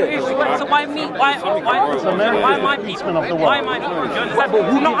 I'm not British. So why me? Why my people? Why my people? Do you understand?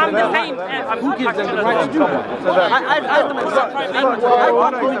 No, I'm the same. Who gives them the right to do that? I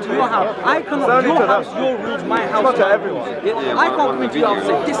can't come into your house. I cannot. Your house, your rules, my house. Not to everyone. I can't come into your house and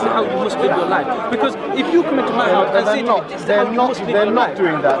say this is how you must live your life. Because if you come into my house and say this is how you must live your life, they're not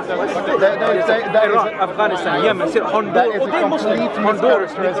doing that. Iraq, Afghanistan, Yemen, Honduras. That is a complete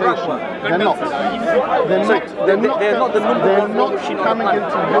mischaracterization. They're not. They're not coming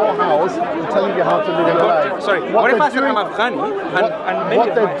into your house and telling you how to live your life. Sorry, what if I say I'm Afghani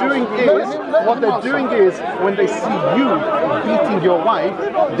what they're doing is when they see you beating your wife,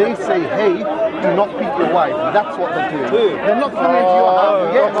 they say, hey, do not beat your wife. That's what they're doing. They're not coming into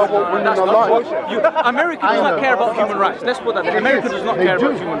your house. America does not care about human human rights. Let's put that. America does not care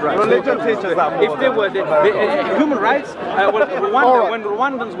about human rights. Religion teaches that more. If they were human rights, when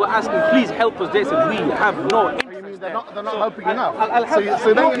Rwandans were asking, please help us, they said we have no interest. They're not helping enough.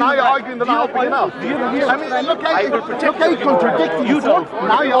 So then now you're arguing they're not helping enough. I mean, look how you contradicting yourself.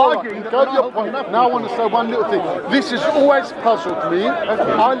 Now you're arguing, go to your point. Now I want to say one little thing. This has always puzzled me.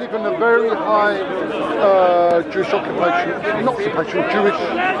 I live in a very high Jewish occupation, not occupation, Jewish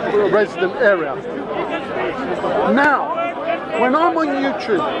resident area. Now, when I'm on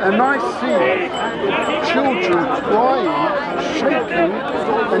YouTube and I see children crying, shaking,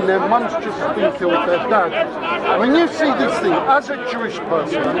 and their mum's just been killed with their dad, when you see this thing, as a Jewish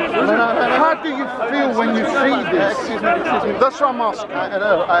person, how do you feel when you see this? That's what I'm asking.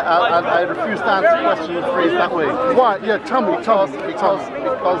 I refuse to answer the question in phrase that way. Why? Yeah, tell me.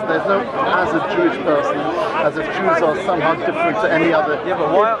 Because there's no, as a Jewish person, as if Jews are somehow different to any other. Yeah,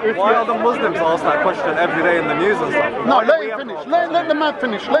 but why are the Muslims asked that question every day in the news and stuff? No, let him finish. Let the man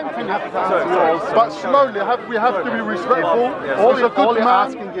finish. Let him finish. But slowly, we have to be respectful. All you're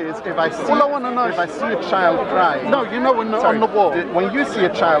asking is, if I see a child crying. No, you know, on the wall. When you see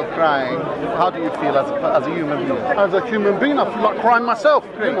a child crying, how do you feel as a human being? As a human being, I feel like crying myself.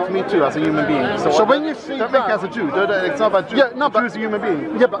 Great, me too, as a human being. So when you see don't that, think as a Jew. It's not about Jew. Yeah, no, but Jew as a human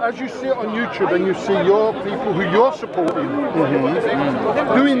being. Yeah, but as you see it on YouTube and you see your people who you're supporting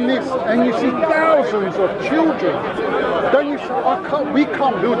doing this, and you see thousands of children, then you say, we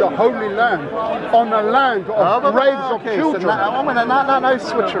can't build a holy land on a land of graves of children. So now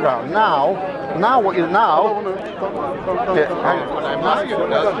switch around. Now what is now?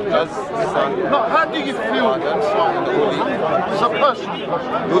 How do you feel? So personally,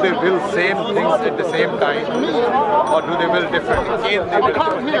 do they build same things at the same time, or do they build different? I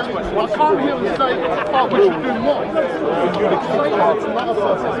can't hear you say, oh, we should do more.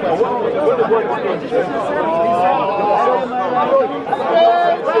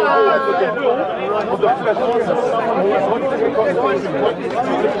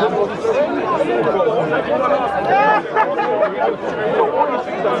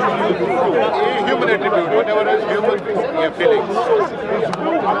 Human attribute, whatever is human, your feelings.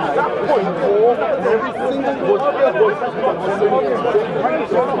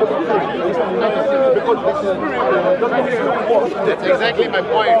 That's exactly my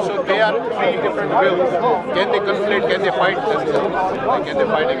point. So they are three different wills. Can they conflict? Can they fight themselves? Like, can they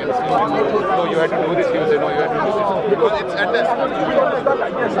fight against you? No, you had to do this. You say no, you had to do this. Because it's endless.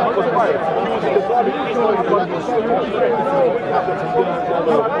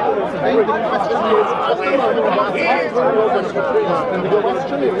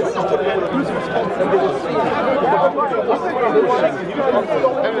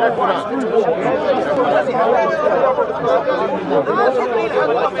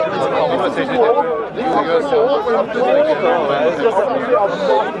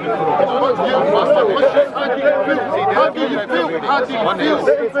 How do you feel?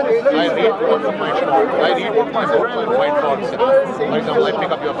 I read books of my show. I read books and find faults. For example, I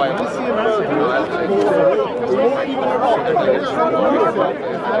pick up your Bible.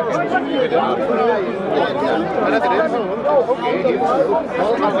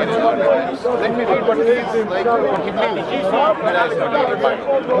 Let me read what it is like what he meant when I study the Bible.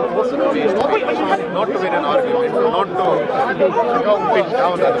 Not to win an argument, not to pin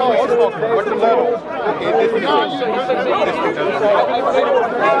down others, but to learn. Okay, this is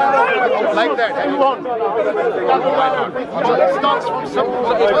like that. Why not? It starts from something.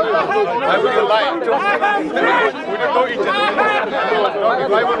 Why would you lie? We don't know each other.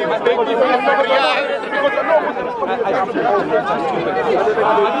 Why would you make me feel better?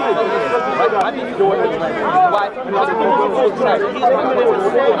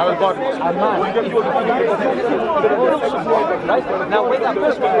 Now, with that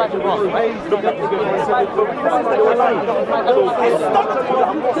person right and wrong, right?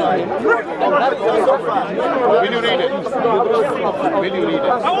 Will you read it? Will you read it?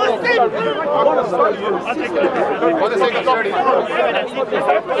 For the sake of study.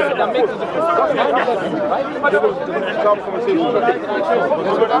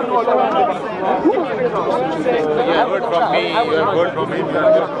 Yeah, heard from me, you have heard from him.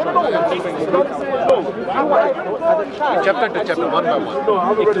 Chapter to chapter, one by one.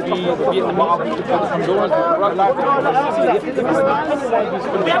 It could be Vietnamese,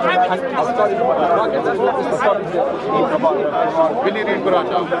 Will you read Quran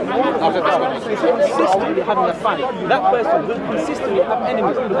now? After this conversation? Consistently having a fight. That person will consistently have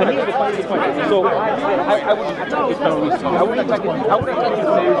enemies. And he So I would attack his terrorism. I would attack his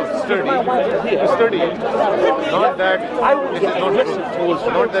sturdy. Sturdy. Not that this is not false,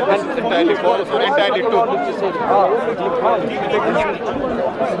 not that this is entirely false or entirely true.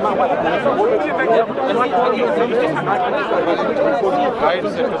 Right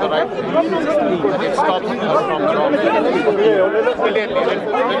said to the right thing. It stops us from the wrong thing.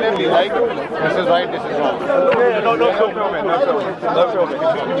 Clearly, like, this is right, this is wrong. No filming. I'll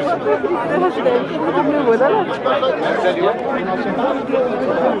tell you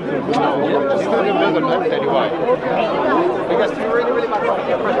why. Because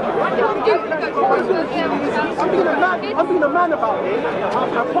I'm being a man about it.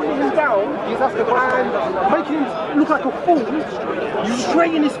 I'm putting him down and making him look like a fool.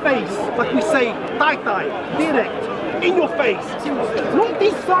 Straight in his face, like we say, tie, direct, in your face. Not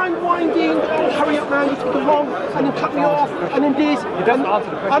this sign winding, hurry up man, you took the wrong, and then cut me off, and then this.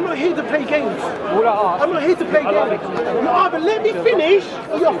 I'm not here to play games. I'm not here to play games. You either let me finish,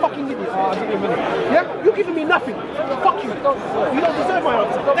 or you're a fucking idiot. Yeah? You're giving me nothing. Fuck you. You don't deserve my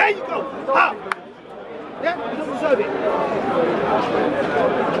answer. There you go. Ah. Yeah? You don't deserve it.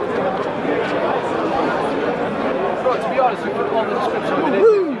 Bro, to be honest, you put all the description of it.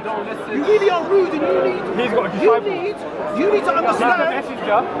 Rude. You really are rude, and you need. He's got a disciple. You need to understand.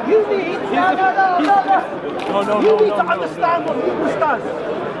 You need. You need to understand what rudeness does.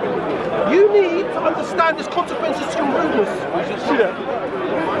 You need to understand there's consequences to your rudeness. See that?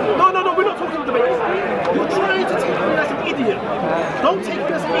 No, we're not talking about it. You're trying to take me as an idiot. Don't take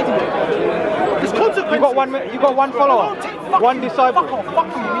me as an idiot. There's consequences. You got one follower. One disciple. Fuck off. Fuck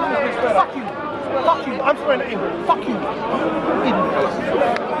you. Fuck you. Fuck you. I'm swearing at him. Fuck you.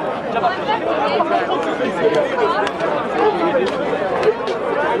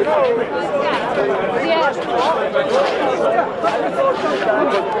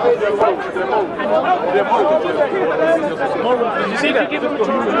 You see that?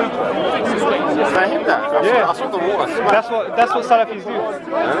 Yeah. I saw the water. That's what Salafis do.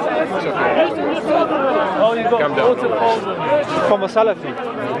 Oh, you got water from a Salafi.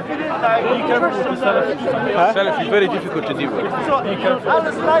 Be careful with the Salafi. Salafi is very difficult to deal with. Be careful.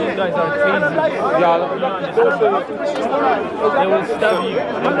 These guys are crazy. They will stab you.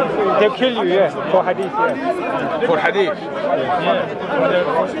 They'll kill you, yeah, for hadith, yeah. For hadith. Yeah.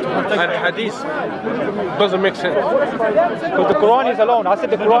 And hadith doesn't make sense. Because the Quran is alone. I said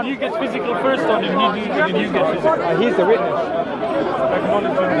the Quran. Did you get physical first or did you get physical? He's the witness.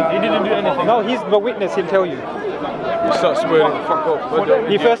 He didn't do anything. No, he's the witness, he'll tell you. Start swearing, fuck off.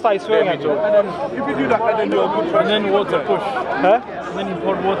 He first started swearing at you. If you do that, and then you're good. And then water push. Huh? And then he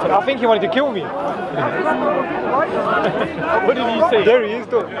poured water. I think he wanted to kill me. What did he say? There he is,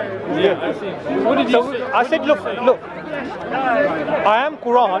 though. Yeah, I see. What did he say? I said, look. I am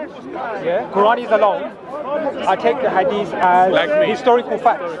Quran. Yeah. Quran is alone. I take the hadith as historical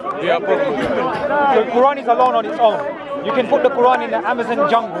facts. Yeah, probably. The Quran is alone on its own. You can put the Quran in the Amazon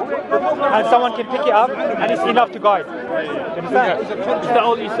jungle and someone can pick it up and it's enough to guide. You understand? Is that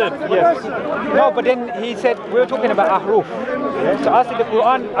all he said? Yes. No, but then he said, we were talking about ahruf. Yeah? So I said the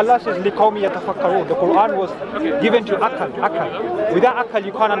Quran, Allah says, لِقَوْمِ يَتَفَكَّرُونَ. The Quran was given to akal. Without akal,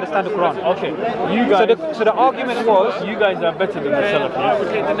 you can't understand the Quran. Okay. You guys, so the argument was, you guys are better than the Salafis.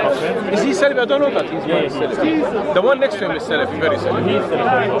 Okay. Is he Salafi? I don't know that. He's Salafi. The one next to him is Salafi, very Salafi. He's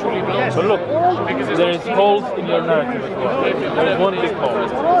Salafi. So look, there is holes in your narrative. There is one big hole.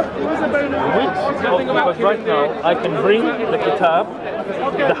 Because right now I can bring the kitab,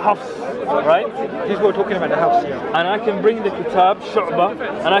 the Hafs, right? This is what we're talking about, the Hafs. And I can bring the kitab, Shu'bah,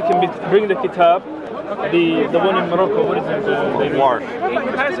 and I can bring the kitab, the one in Morocco, what is it? The War.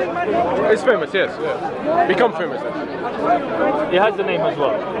 It's famous, yes. Yeah. Become famous. It has the name as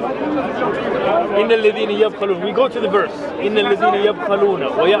well. إن الذين يبخلون. We go to the verse. إن الذين يبخلون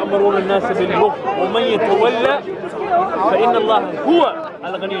ويأمرون الناس بالبخل ومن يتولى فإن الله هو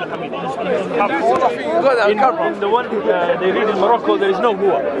الغني الحميد. In the one they read in Morocco, there is no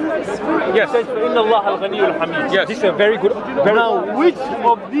huwa. Yes. It says فإن الله الغني الحمid. Yes. This is a very good. Now, which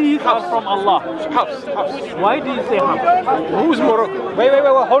of these are from Allah? Hafs. Why do you say Hafs? Who's Morocco? Wait,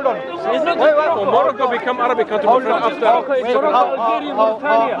 hold on. It's not Morocco become Arabic country after. Okay, Algeria,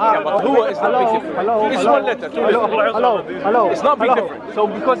 Mauritania. Yeah, but huwa is not big difference. It's one letter, two letters. Hello. It's not big difference. So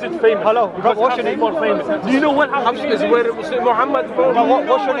because it's famous. Hello. What's your name? More famous. Do you know what Hafs is? Where Muhammad.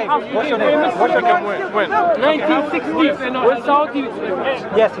 What's your name? What's your name? When? 1960. When Saudi.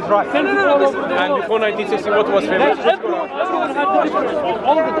 Yes, he's right. And before 1960, what was famous? Everyone had the different.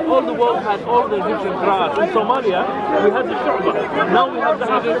 All the world had all the different crafts. In Somalia, we had the Shu'bah. Now we have the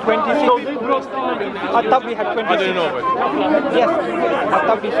 20. So At-Tabri had 26. I don't know about it. Yes,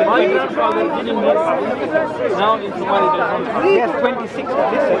 At-Tabri said 26. Now in Somali yes, 26.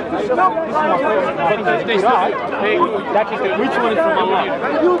 Listen, this is my right. That is the which one is from Allah?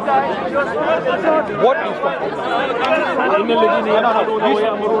 What is from Allah?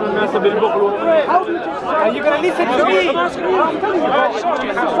 Are you going to listen to me?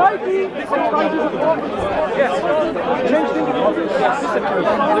 Yes. Change things. Listen to me.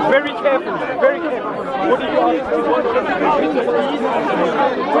 Very careful. Very careful. What do you ask?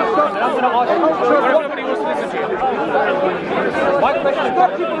 I'm going to ask you. Nobody wants to listen to you. My question is,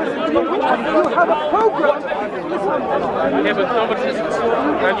 you have a program. Yeah, but nobody listens.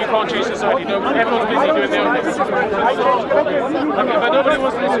 And you can't change society. No, everyone's busy doing their own thing. Okay, but nobody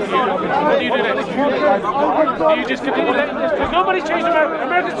wants to listen to you. What do you do next? Do you just continue letting this? Because nobody's changed America.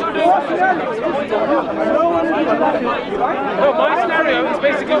 America's still doing it. No, my scenario is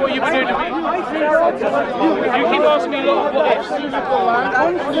basically what you've been doing to me. You keep asking me a lot of what ifs.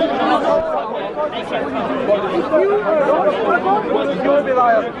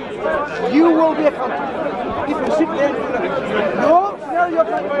 You will be accountable. If you sit there, no, you're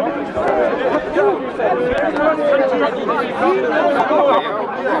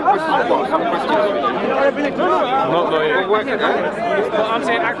Not yet. But I'm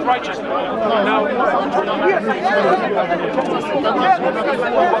saying act righteously. Now,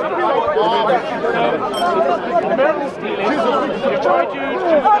 American stealing, you try to change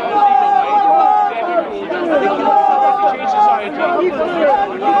society.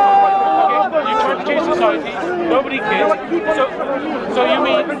 You try to change society, nobody cares. So you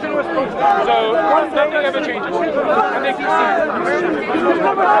mean, so nothing ever changes. And they keep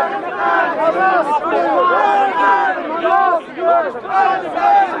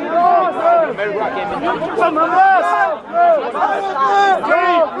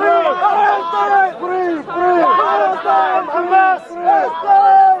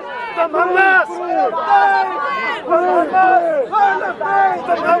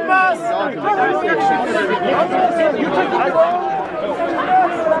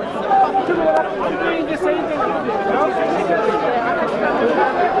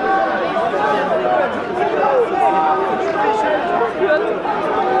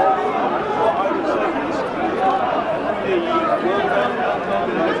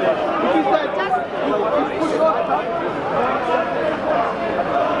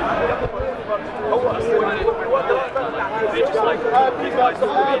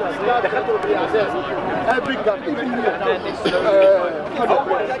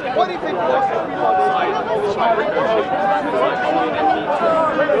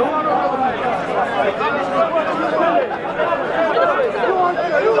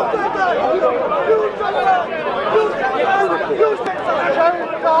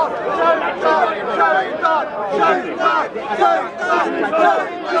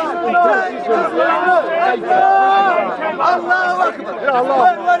Allahu Akbar.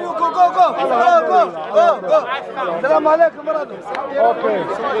 Where you go? Go. Salam alaikum, brother. Okay.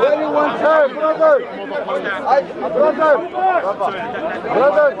 Where you want her, brother? Brother.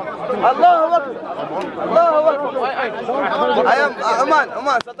 Allahu Akbar. Allahu Akbar. I am Aman.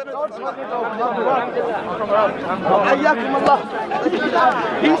 حياكم الله.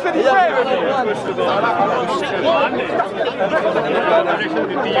 He said he's there.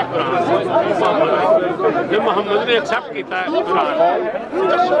 Muhammad ne accept kita Quran.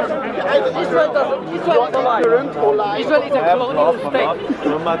 Israel is a colonial state.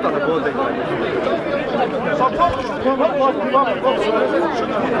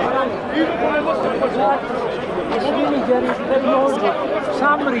 It's really very noisy.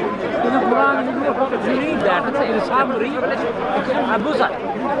 Summary. In the Quran, you read that. It's in a summary. Abuza,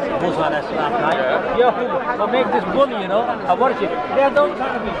 that's not right. Yeah, so make this bull, you know, a worship. They are those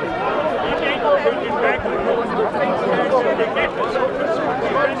kind of people.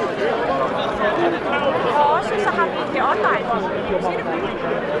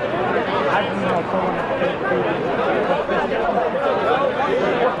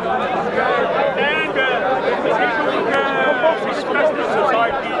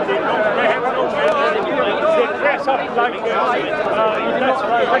 They dress up like that's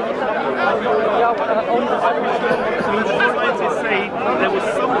right. Scientists say there was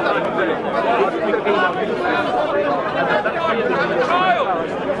some kind of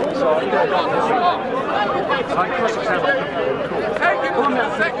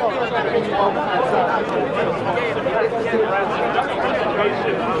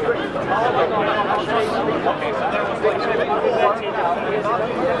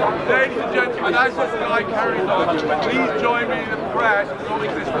Ladies and gentlemen, And as this guy carries on, please join me in the prayer to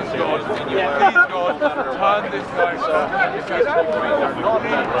non-existent God. Please God, turn this guy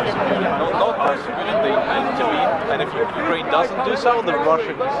Not persecuted, they intervene, and if Ukraine doesn't do so, then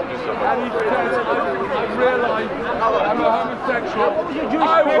Russia needs to do so. Realise I'm a homosexual.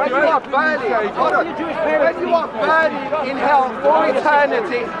 When you are burning in hell for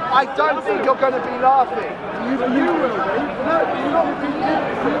eternity, I don't think you're going to be laughing. You will be.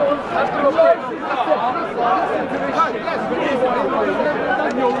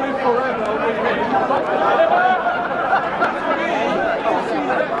 And you'll live forever with me.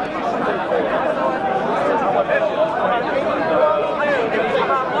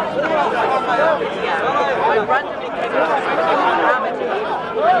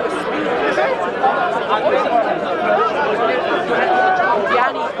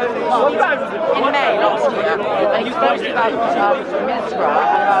 In May last year, and he spoke about Mizra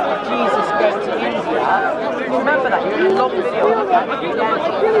and about Jesus going to India. Remember that? You did a long video on that.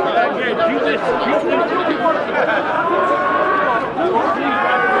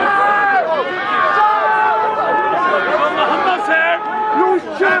 You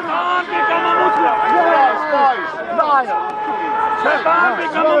Shaitan become a Muslim! Liar! Shaitan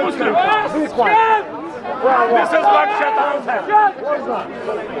become a Muslim! This is what Shaitan said!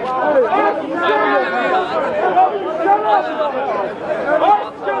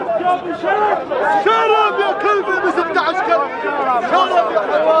 Shut up, you كلب المسلم بتاع عسكر! Shut up, يا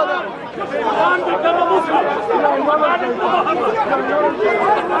حيوانة! Shaitan become a Muslim!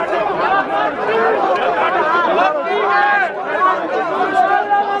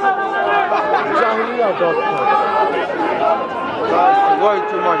 That's way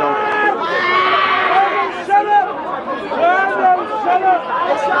too much, uncle. Shut up! Shut up!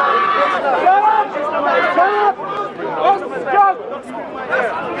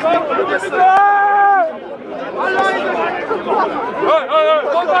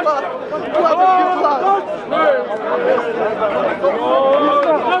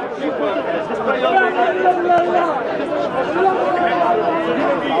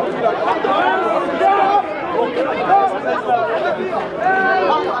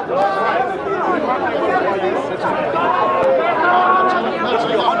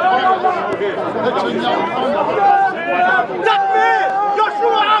 Takbir!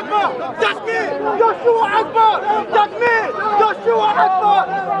 Joshua Akbar! Takbir! Joshua Akbar! Takbir! Joshua Akbar!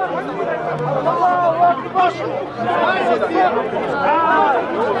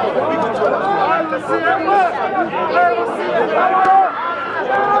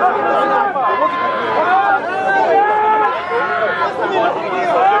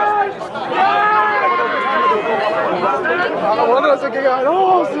 وانا ساكن قاعد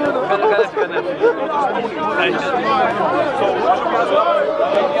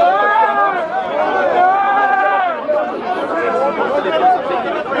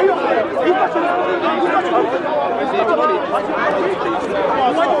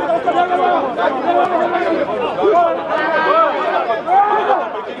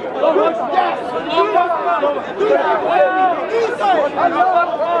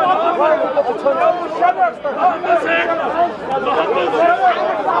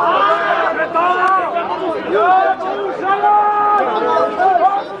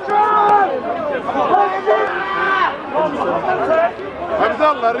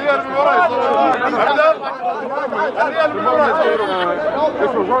عبد الله الريال من وراي عبد الله الريال من وراي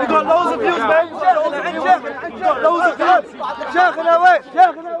We got loads of views, man. We got loads of views. Sheikhna, wait.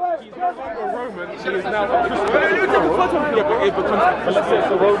 Sheikhna, wait. She is now yeah, but it becomes, let's say it's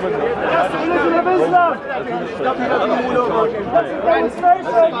a Roman.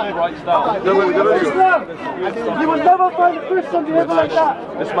 You will never find a Christian behaving like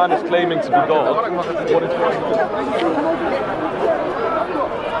that. This man is claiming to be God. What is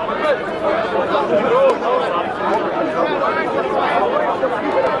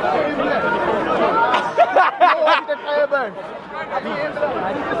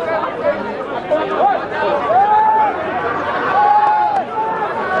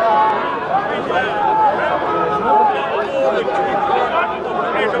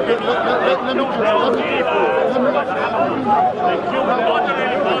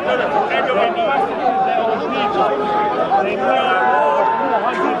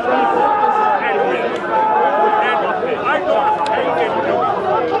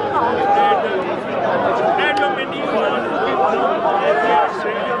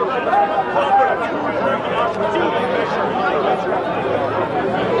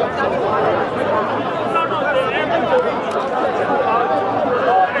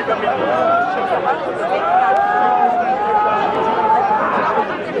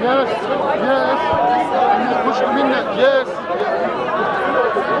Yes, yes.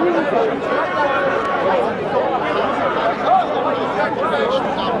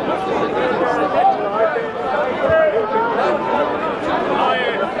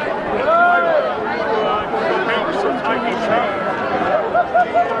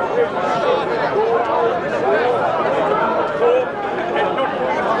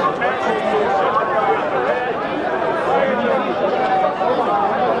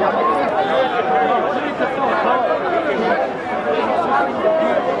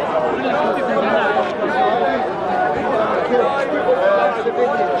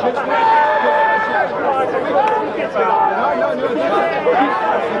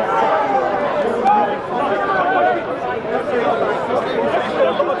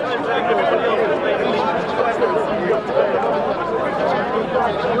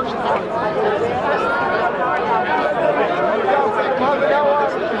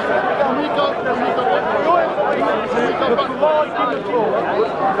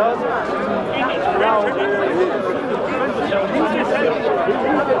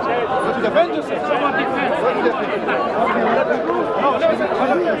 Defend yourself. Someone defend.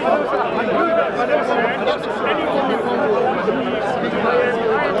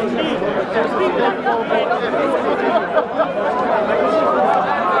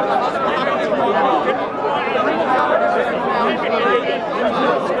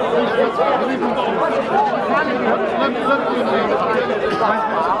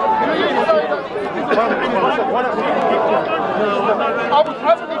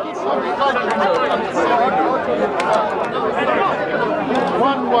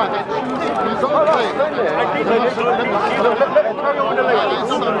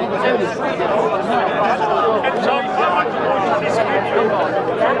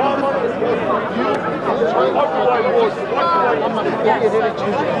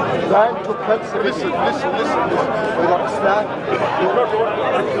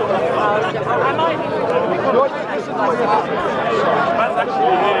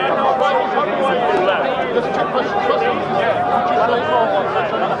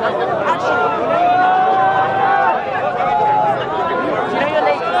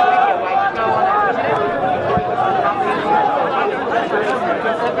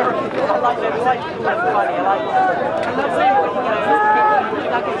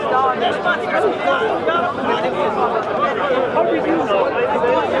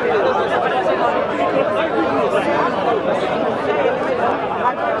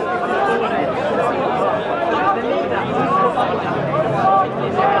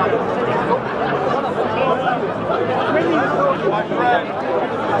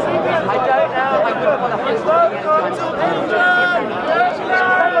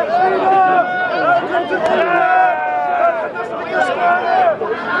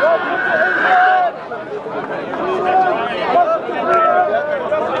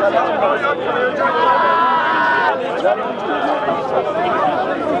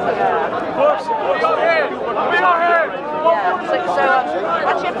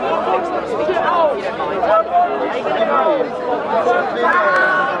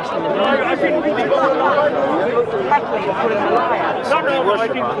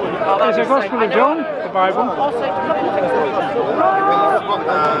 There's a Gospel of John, the Bible.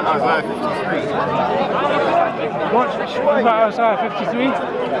 What about Isaiah 53?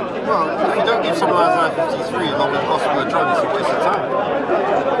 Well, if you don't give someone Isaiah 53 along with the Gospel of John, it's a waste of time.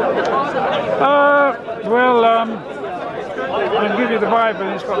 I can give you the Bible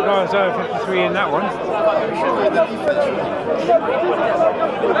and it's got Isaiah 53 in that one.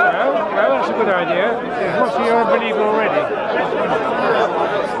 Well, that's a good idea. What's the other believer already?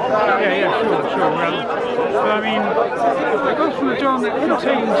 Yeah, sure. But I mean, the Gospel of John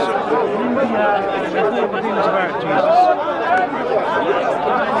contains important things about Jesus.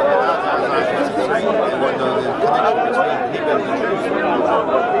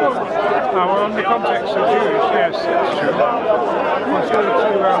 Well, in the context of Jewish, yes, that's true.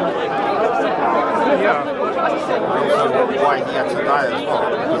 Why he had to die as well,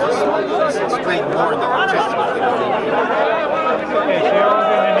 because it's explained more in the Old Testament than the New. Yes, the Old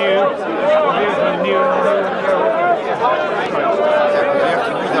and the New, the New and the Old. Yeah, because you have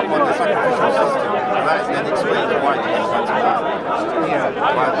to read up on the sacrificial system, and that then explains why Jesus had to die.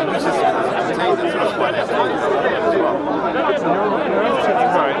 But the New Testament doesn't contain it, so that's why they have to read it as well. You're absolutely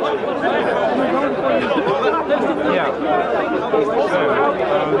right. Yeah.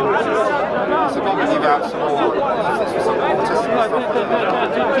 So maybe leave out some more leaflets for some Old Testament stuff.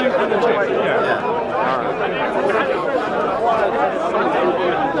 Yeah.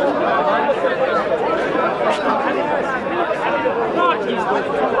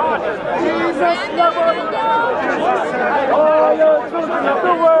 Jesus never all your children of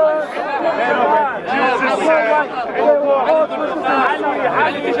the world. Jesus said,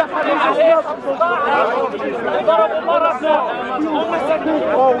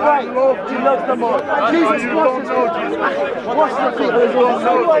 all right, Lord, he loves them all. Jesus washes the feet of his own.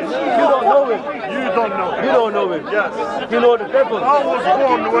 You don't know him. you don't know. You don't know him. Yes. You know the devil. I was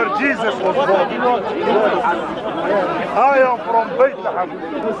born where Jesus was born. I am from Bethlehem,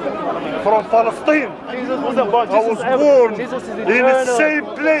 from Palestine. Jesus wasn't born. I was born in the same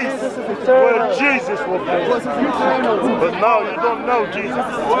place where Jesus was born. But now you don't know Jesus.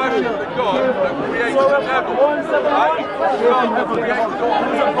 Worship the God that created the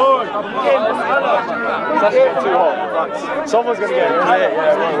That's not too hot. Right. Someone's going to get it.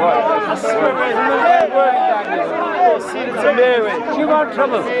 Yeah, right. She wants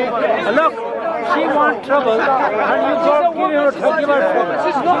trouble. And look, she wants trouble, and you don't give her trouble. Give her trouble.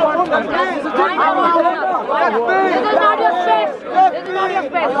 This is not your space. This is not your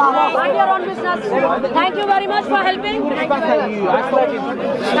space. Mind your own business. Thank you very much for helping. Thank you very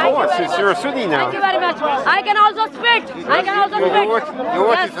much. Since you're a Sunni now. Thank you very much. I can also spit. I can also spit. You're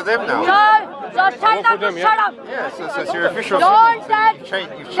working for them now. So shut up. Shut up. Yeah, so you're official. Don't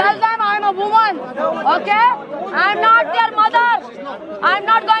tell them I'm a woman. Okay? I'm not their mother. I'm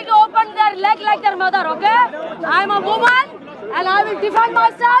not going to open their leg like their mother. Okay? I'm a woman, and I will defend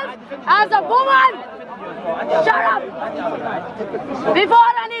myself as a woman. Shut up!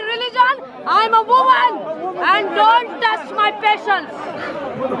 Before any religion, I'm a woman, and don't test my patience.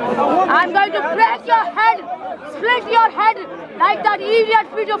 I'm going to break your head, split your head like that idiot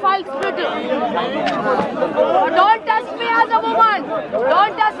pedophile split it. Don't test me as a woman.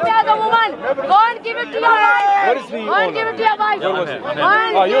 Don't test me as a woman. Go and give it to your wife. What is the Go and give it to your wife. Go and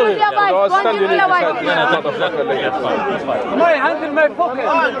Oh, give it to your wife. Go and give it to your wife. My hand in my pocket.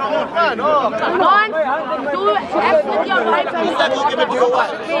 Go and do X with your wife and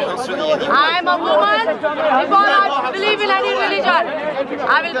I'm a woman before I believe in any religion.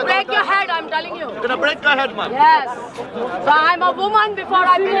 I will break your head, I'm telling you. You're gonna break your head, man? Yes. So I'm a woman before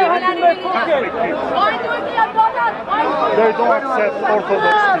I believe in any religion. Go and do it to your daughter. They don't accept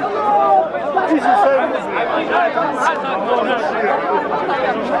Orthodox. This is the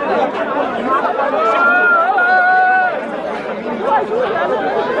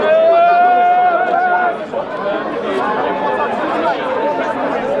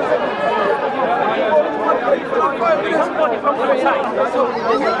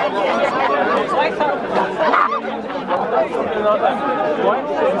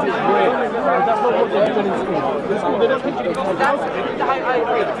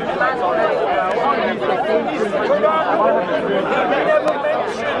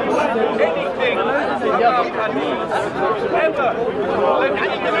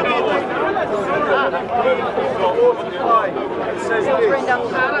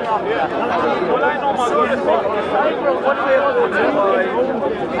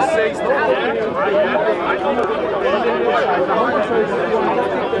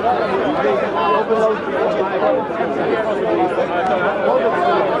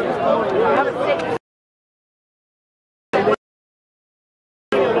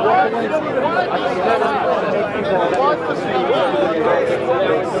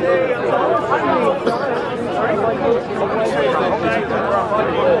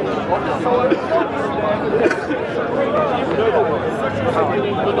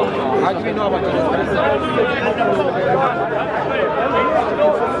How do we know about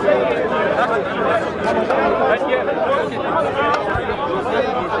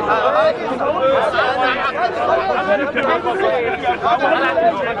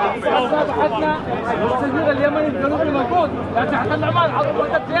اليمني الجنوبي موجود لا تحتل عمان على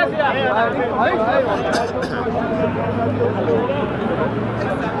الوقت السياسي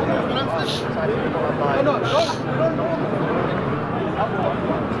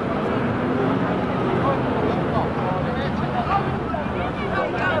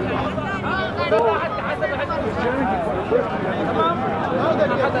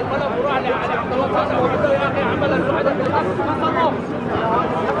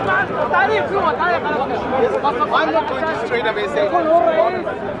I'm not going to straight away say I'm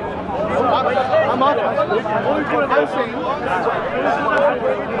not. I'm saying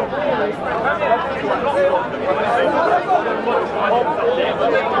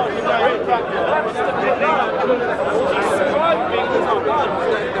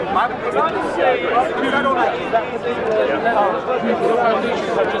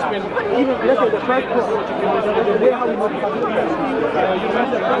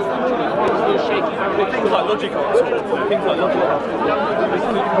things like logic are things like logic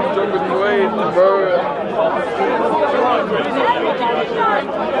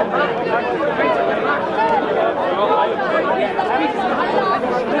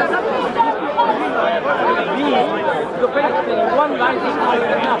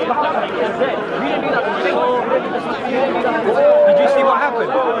Did you see what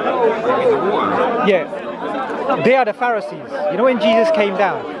happened? Yeah, they are the Pharisees. You know when Jesus came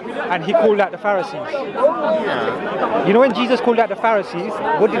down and he called out the Pharisees? Yeah. You know when Jesus called out the Pharisees,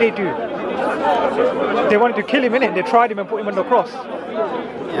 what did they do? They wanted to kill him, innit? They tried him and put him on the cross.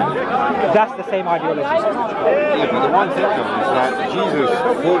 That's the same ideology. Yeah, but the one thing though is that Jesus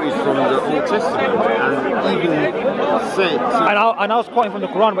quoted from the Old Testament and even said... And I was quoting from the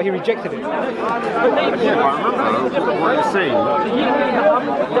Quran, but he rejected it. Yeah, but I remember what you're saying. You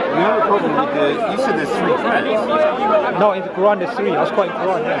have a problem with the... You said there's 3 prayers. No, in the Quran there's 3. I was quoting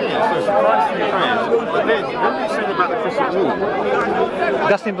Quran, yeah. Yeah, so it's Quran's 3 prayers. But then, what are you saying about the crescent moon?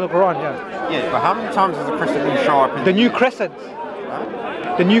 That's in the Quran, yeah. Yeah, but how many times does the crescent moon show up in... The new crescent.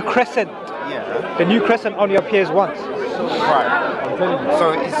 The new crescent. Yeah. The new crescent only appears once. Right.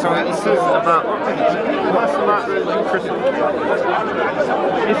 So it says about... What's about the new crescent?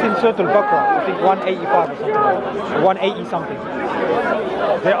 It's in Surah Al-Baqarah, I think 185 or something like that. Or 180 something.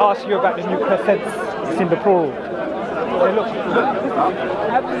 They ask you about the new crescents. It's in the plural. Hey, look.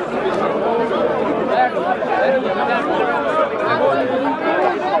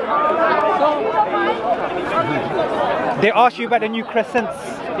 They ask you about the new crescents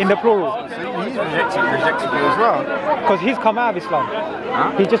in the plural. So he's rejected you as well. Because he's come out of Islam.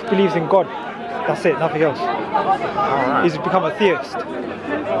 Huh? He just believes in God. That's it, nothing else. Right. He's become a theist.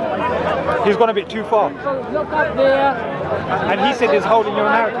 He's gone a bit too far. Look up there. And he said he's holding your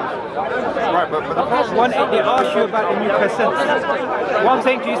narrative. Right, but the person... They ask you about the new crescents. What I'm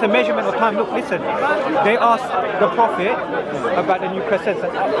saying to you is the measurement of time. Look, listen. They asked the Prophet about the new crescents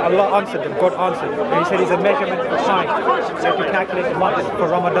and Allah answered them, God answered. And he said it's a measurement of time. You have to calculate the months for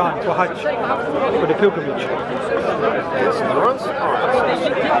Ramadan, for Hajj, for the pilgrimage. Yes, the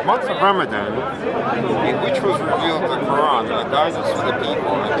month of Ramadan, in which was revealed the Quran, a guidance for the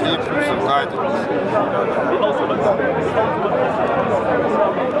people, and clear proofs of guidance.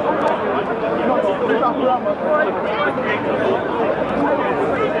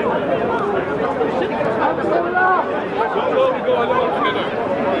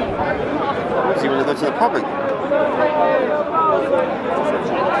 So you want to go to the public?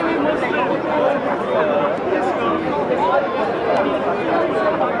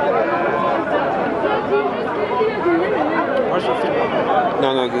 No,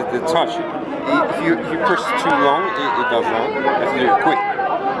 the touch. If you press too long, it does that. You have to do it quick.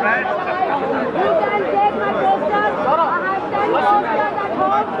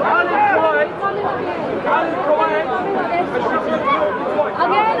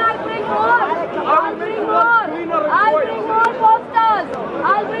 Again, I'll bring more. I'll bring more. I'll bring more posters.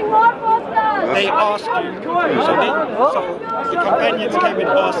 I'll bring more posters. They asked you, so the companions came and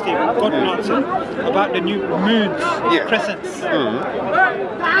asked him, God answered, about the new moons, crescents. They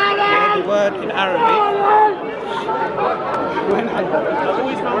had the word in Arabic,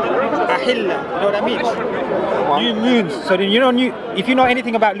 ahilla, you know what that means? New moons. So then if you know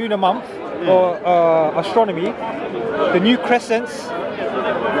anything about lunar month or astronomy, the new crescents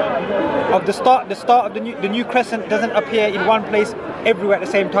of the start of the new crescent doesn't appear in one place everywhere at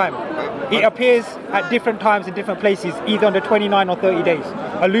the same time. It appears at different times in different places, either on the 29 or 30 days.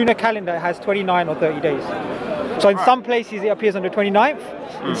 A lunar calendar has 29 or 30 days. So in some places it appears on the 29th,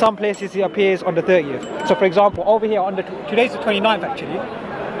 in some places it appears on the 30th. So for example, over here on today's the 29th actually.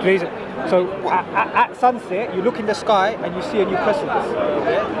 So at sunset, you look in the sky and you see a new crescent.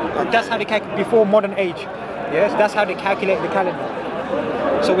 That's how they calculate before modern age. Yes, that's how they calculate the calendar.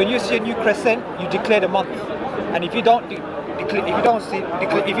 So when you see a new crescent, you declare the month, and if you don't see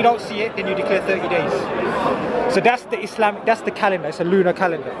it, then you declare 30 days. So that's the that's the calendar. It's a lunar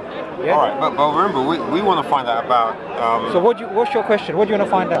calendar. Yeah? All right, but remember, we want to find out about. So what's your question? What do you want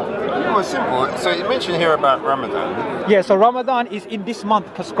to find out? Well, it's simple. So you mentioned here about Ramadan. Yeah. So Ramadan is in this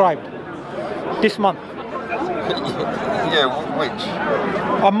month prescribed. This month. Yeah. Which?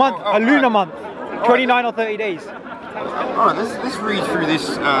 A month, a lunar month. 29 or 30 days. Alright, let's read through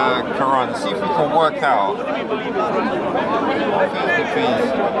this Quran and see if we can work out.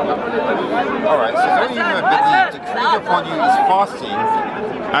 Alright, so those you have believed, decreed upon you is fasting,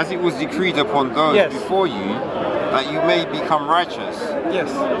 as it was decreed upon those before you, that you may become righteous.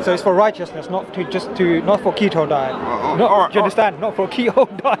 Yes. So it's for righteousness, not for keto diet. Do you understand? Not for keto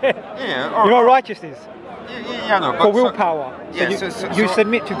diet. Yeah. You know what righteousness is? Yeah, no. For willpower. So you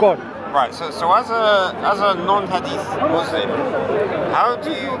submit to God. Right, so as a non-hadith Muslim, how do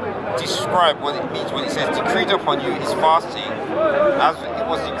you describe what it means when it says decreed upon you is fasting as it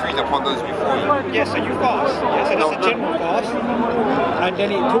was decreed upon those before you? Yeah, so you fast. Yeah, so that's a general fast. And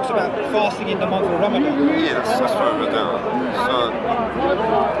then it talks about fasting in the month of Ramadan. Yeah, that's further down. So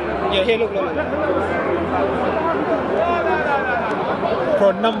yeah, here look. For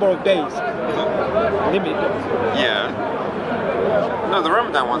a number of days. limit. Yeah. No, the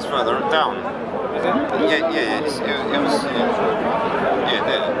Ramadan one's further down. Is it? Yeah, it was, yeah,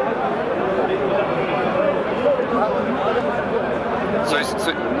 there. So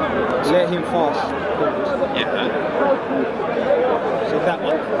let him fast. Yeah. So that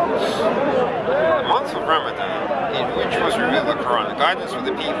month. The month of Ramadan, in which was revealed the Quran, the guidance for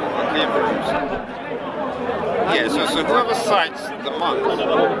the people, and clear proofs. Yeah, so whoever cites the month. But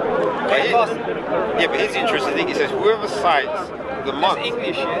here's the interesting thing. He says whoever cites the month. That's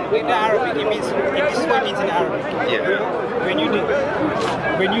English, yeah? In the Arabic, it means, this is what it means in Arabic. Yeah. When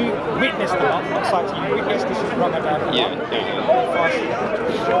you witness the month, not cite, you witness this is Ramadan. Yeah.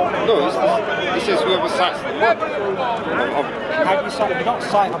 No, it says whoever cites the month. How do you cite? You don't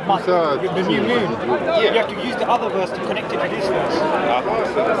cite a month. The new moon. Yeah. You have to use the other verse to connect it to this verse. So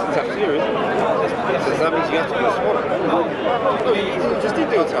that's tafsir, isn't it? So that means you have to be a scholar. No, you just did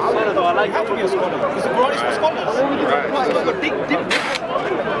do a tafsir. You have to be a scholar, because the Quran is for scholars. Right.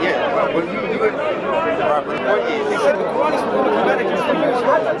 Yeah, but you do it. Right, but the point is, he said the Quran is for humanity.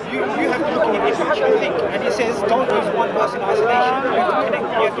 You have to look at it and actually think. And he says, don't use one verse in isolation. You have to connect. You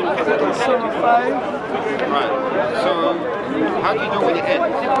have to look at the totality. Right. So, how do you know when it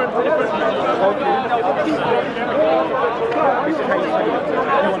ends?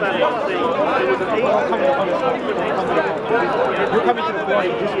 You're coming to the Quran.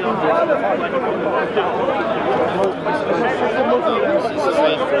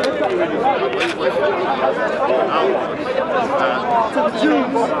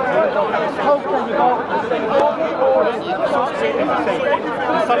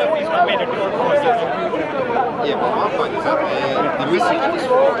 Yeah, but my point is that the message is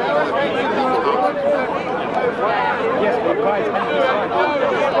for all the people in the house. Yes, but guys,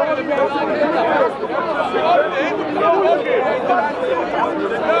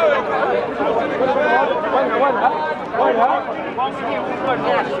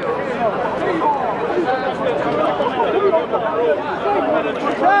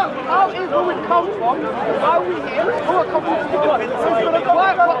 How is who it comes from? How we here? Who are coming to the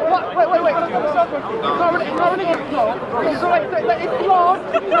Wait. Currently, it's flawed. So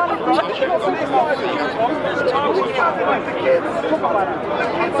it's flawed.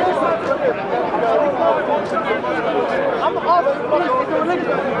 I'm asking, it's a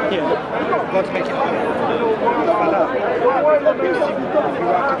religion. Yeah, God's making it.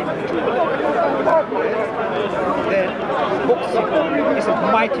 Then books is a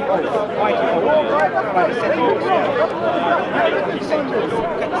mighty oath by the setting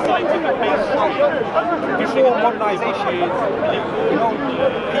before modernization,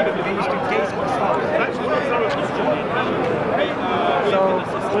 people they used to gaze at the stars. So,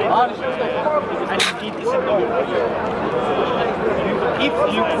 and indeed it's a no. If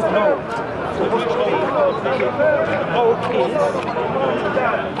you could know which day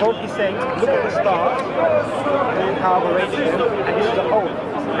oath is saying, look at the stars, how arranged them, and this is a oath.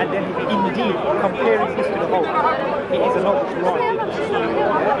 And then indeed comparing this to the oath, it is an oath wrong.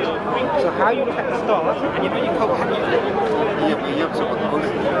 So how you look at the stars, and you know you can't have it. Yeah, but you have to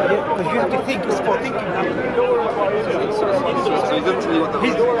because you have to think, it's for thinking. So he doesn't tell you what the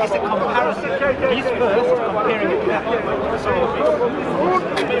It's a comparison. His verse comparing it to that. So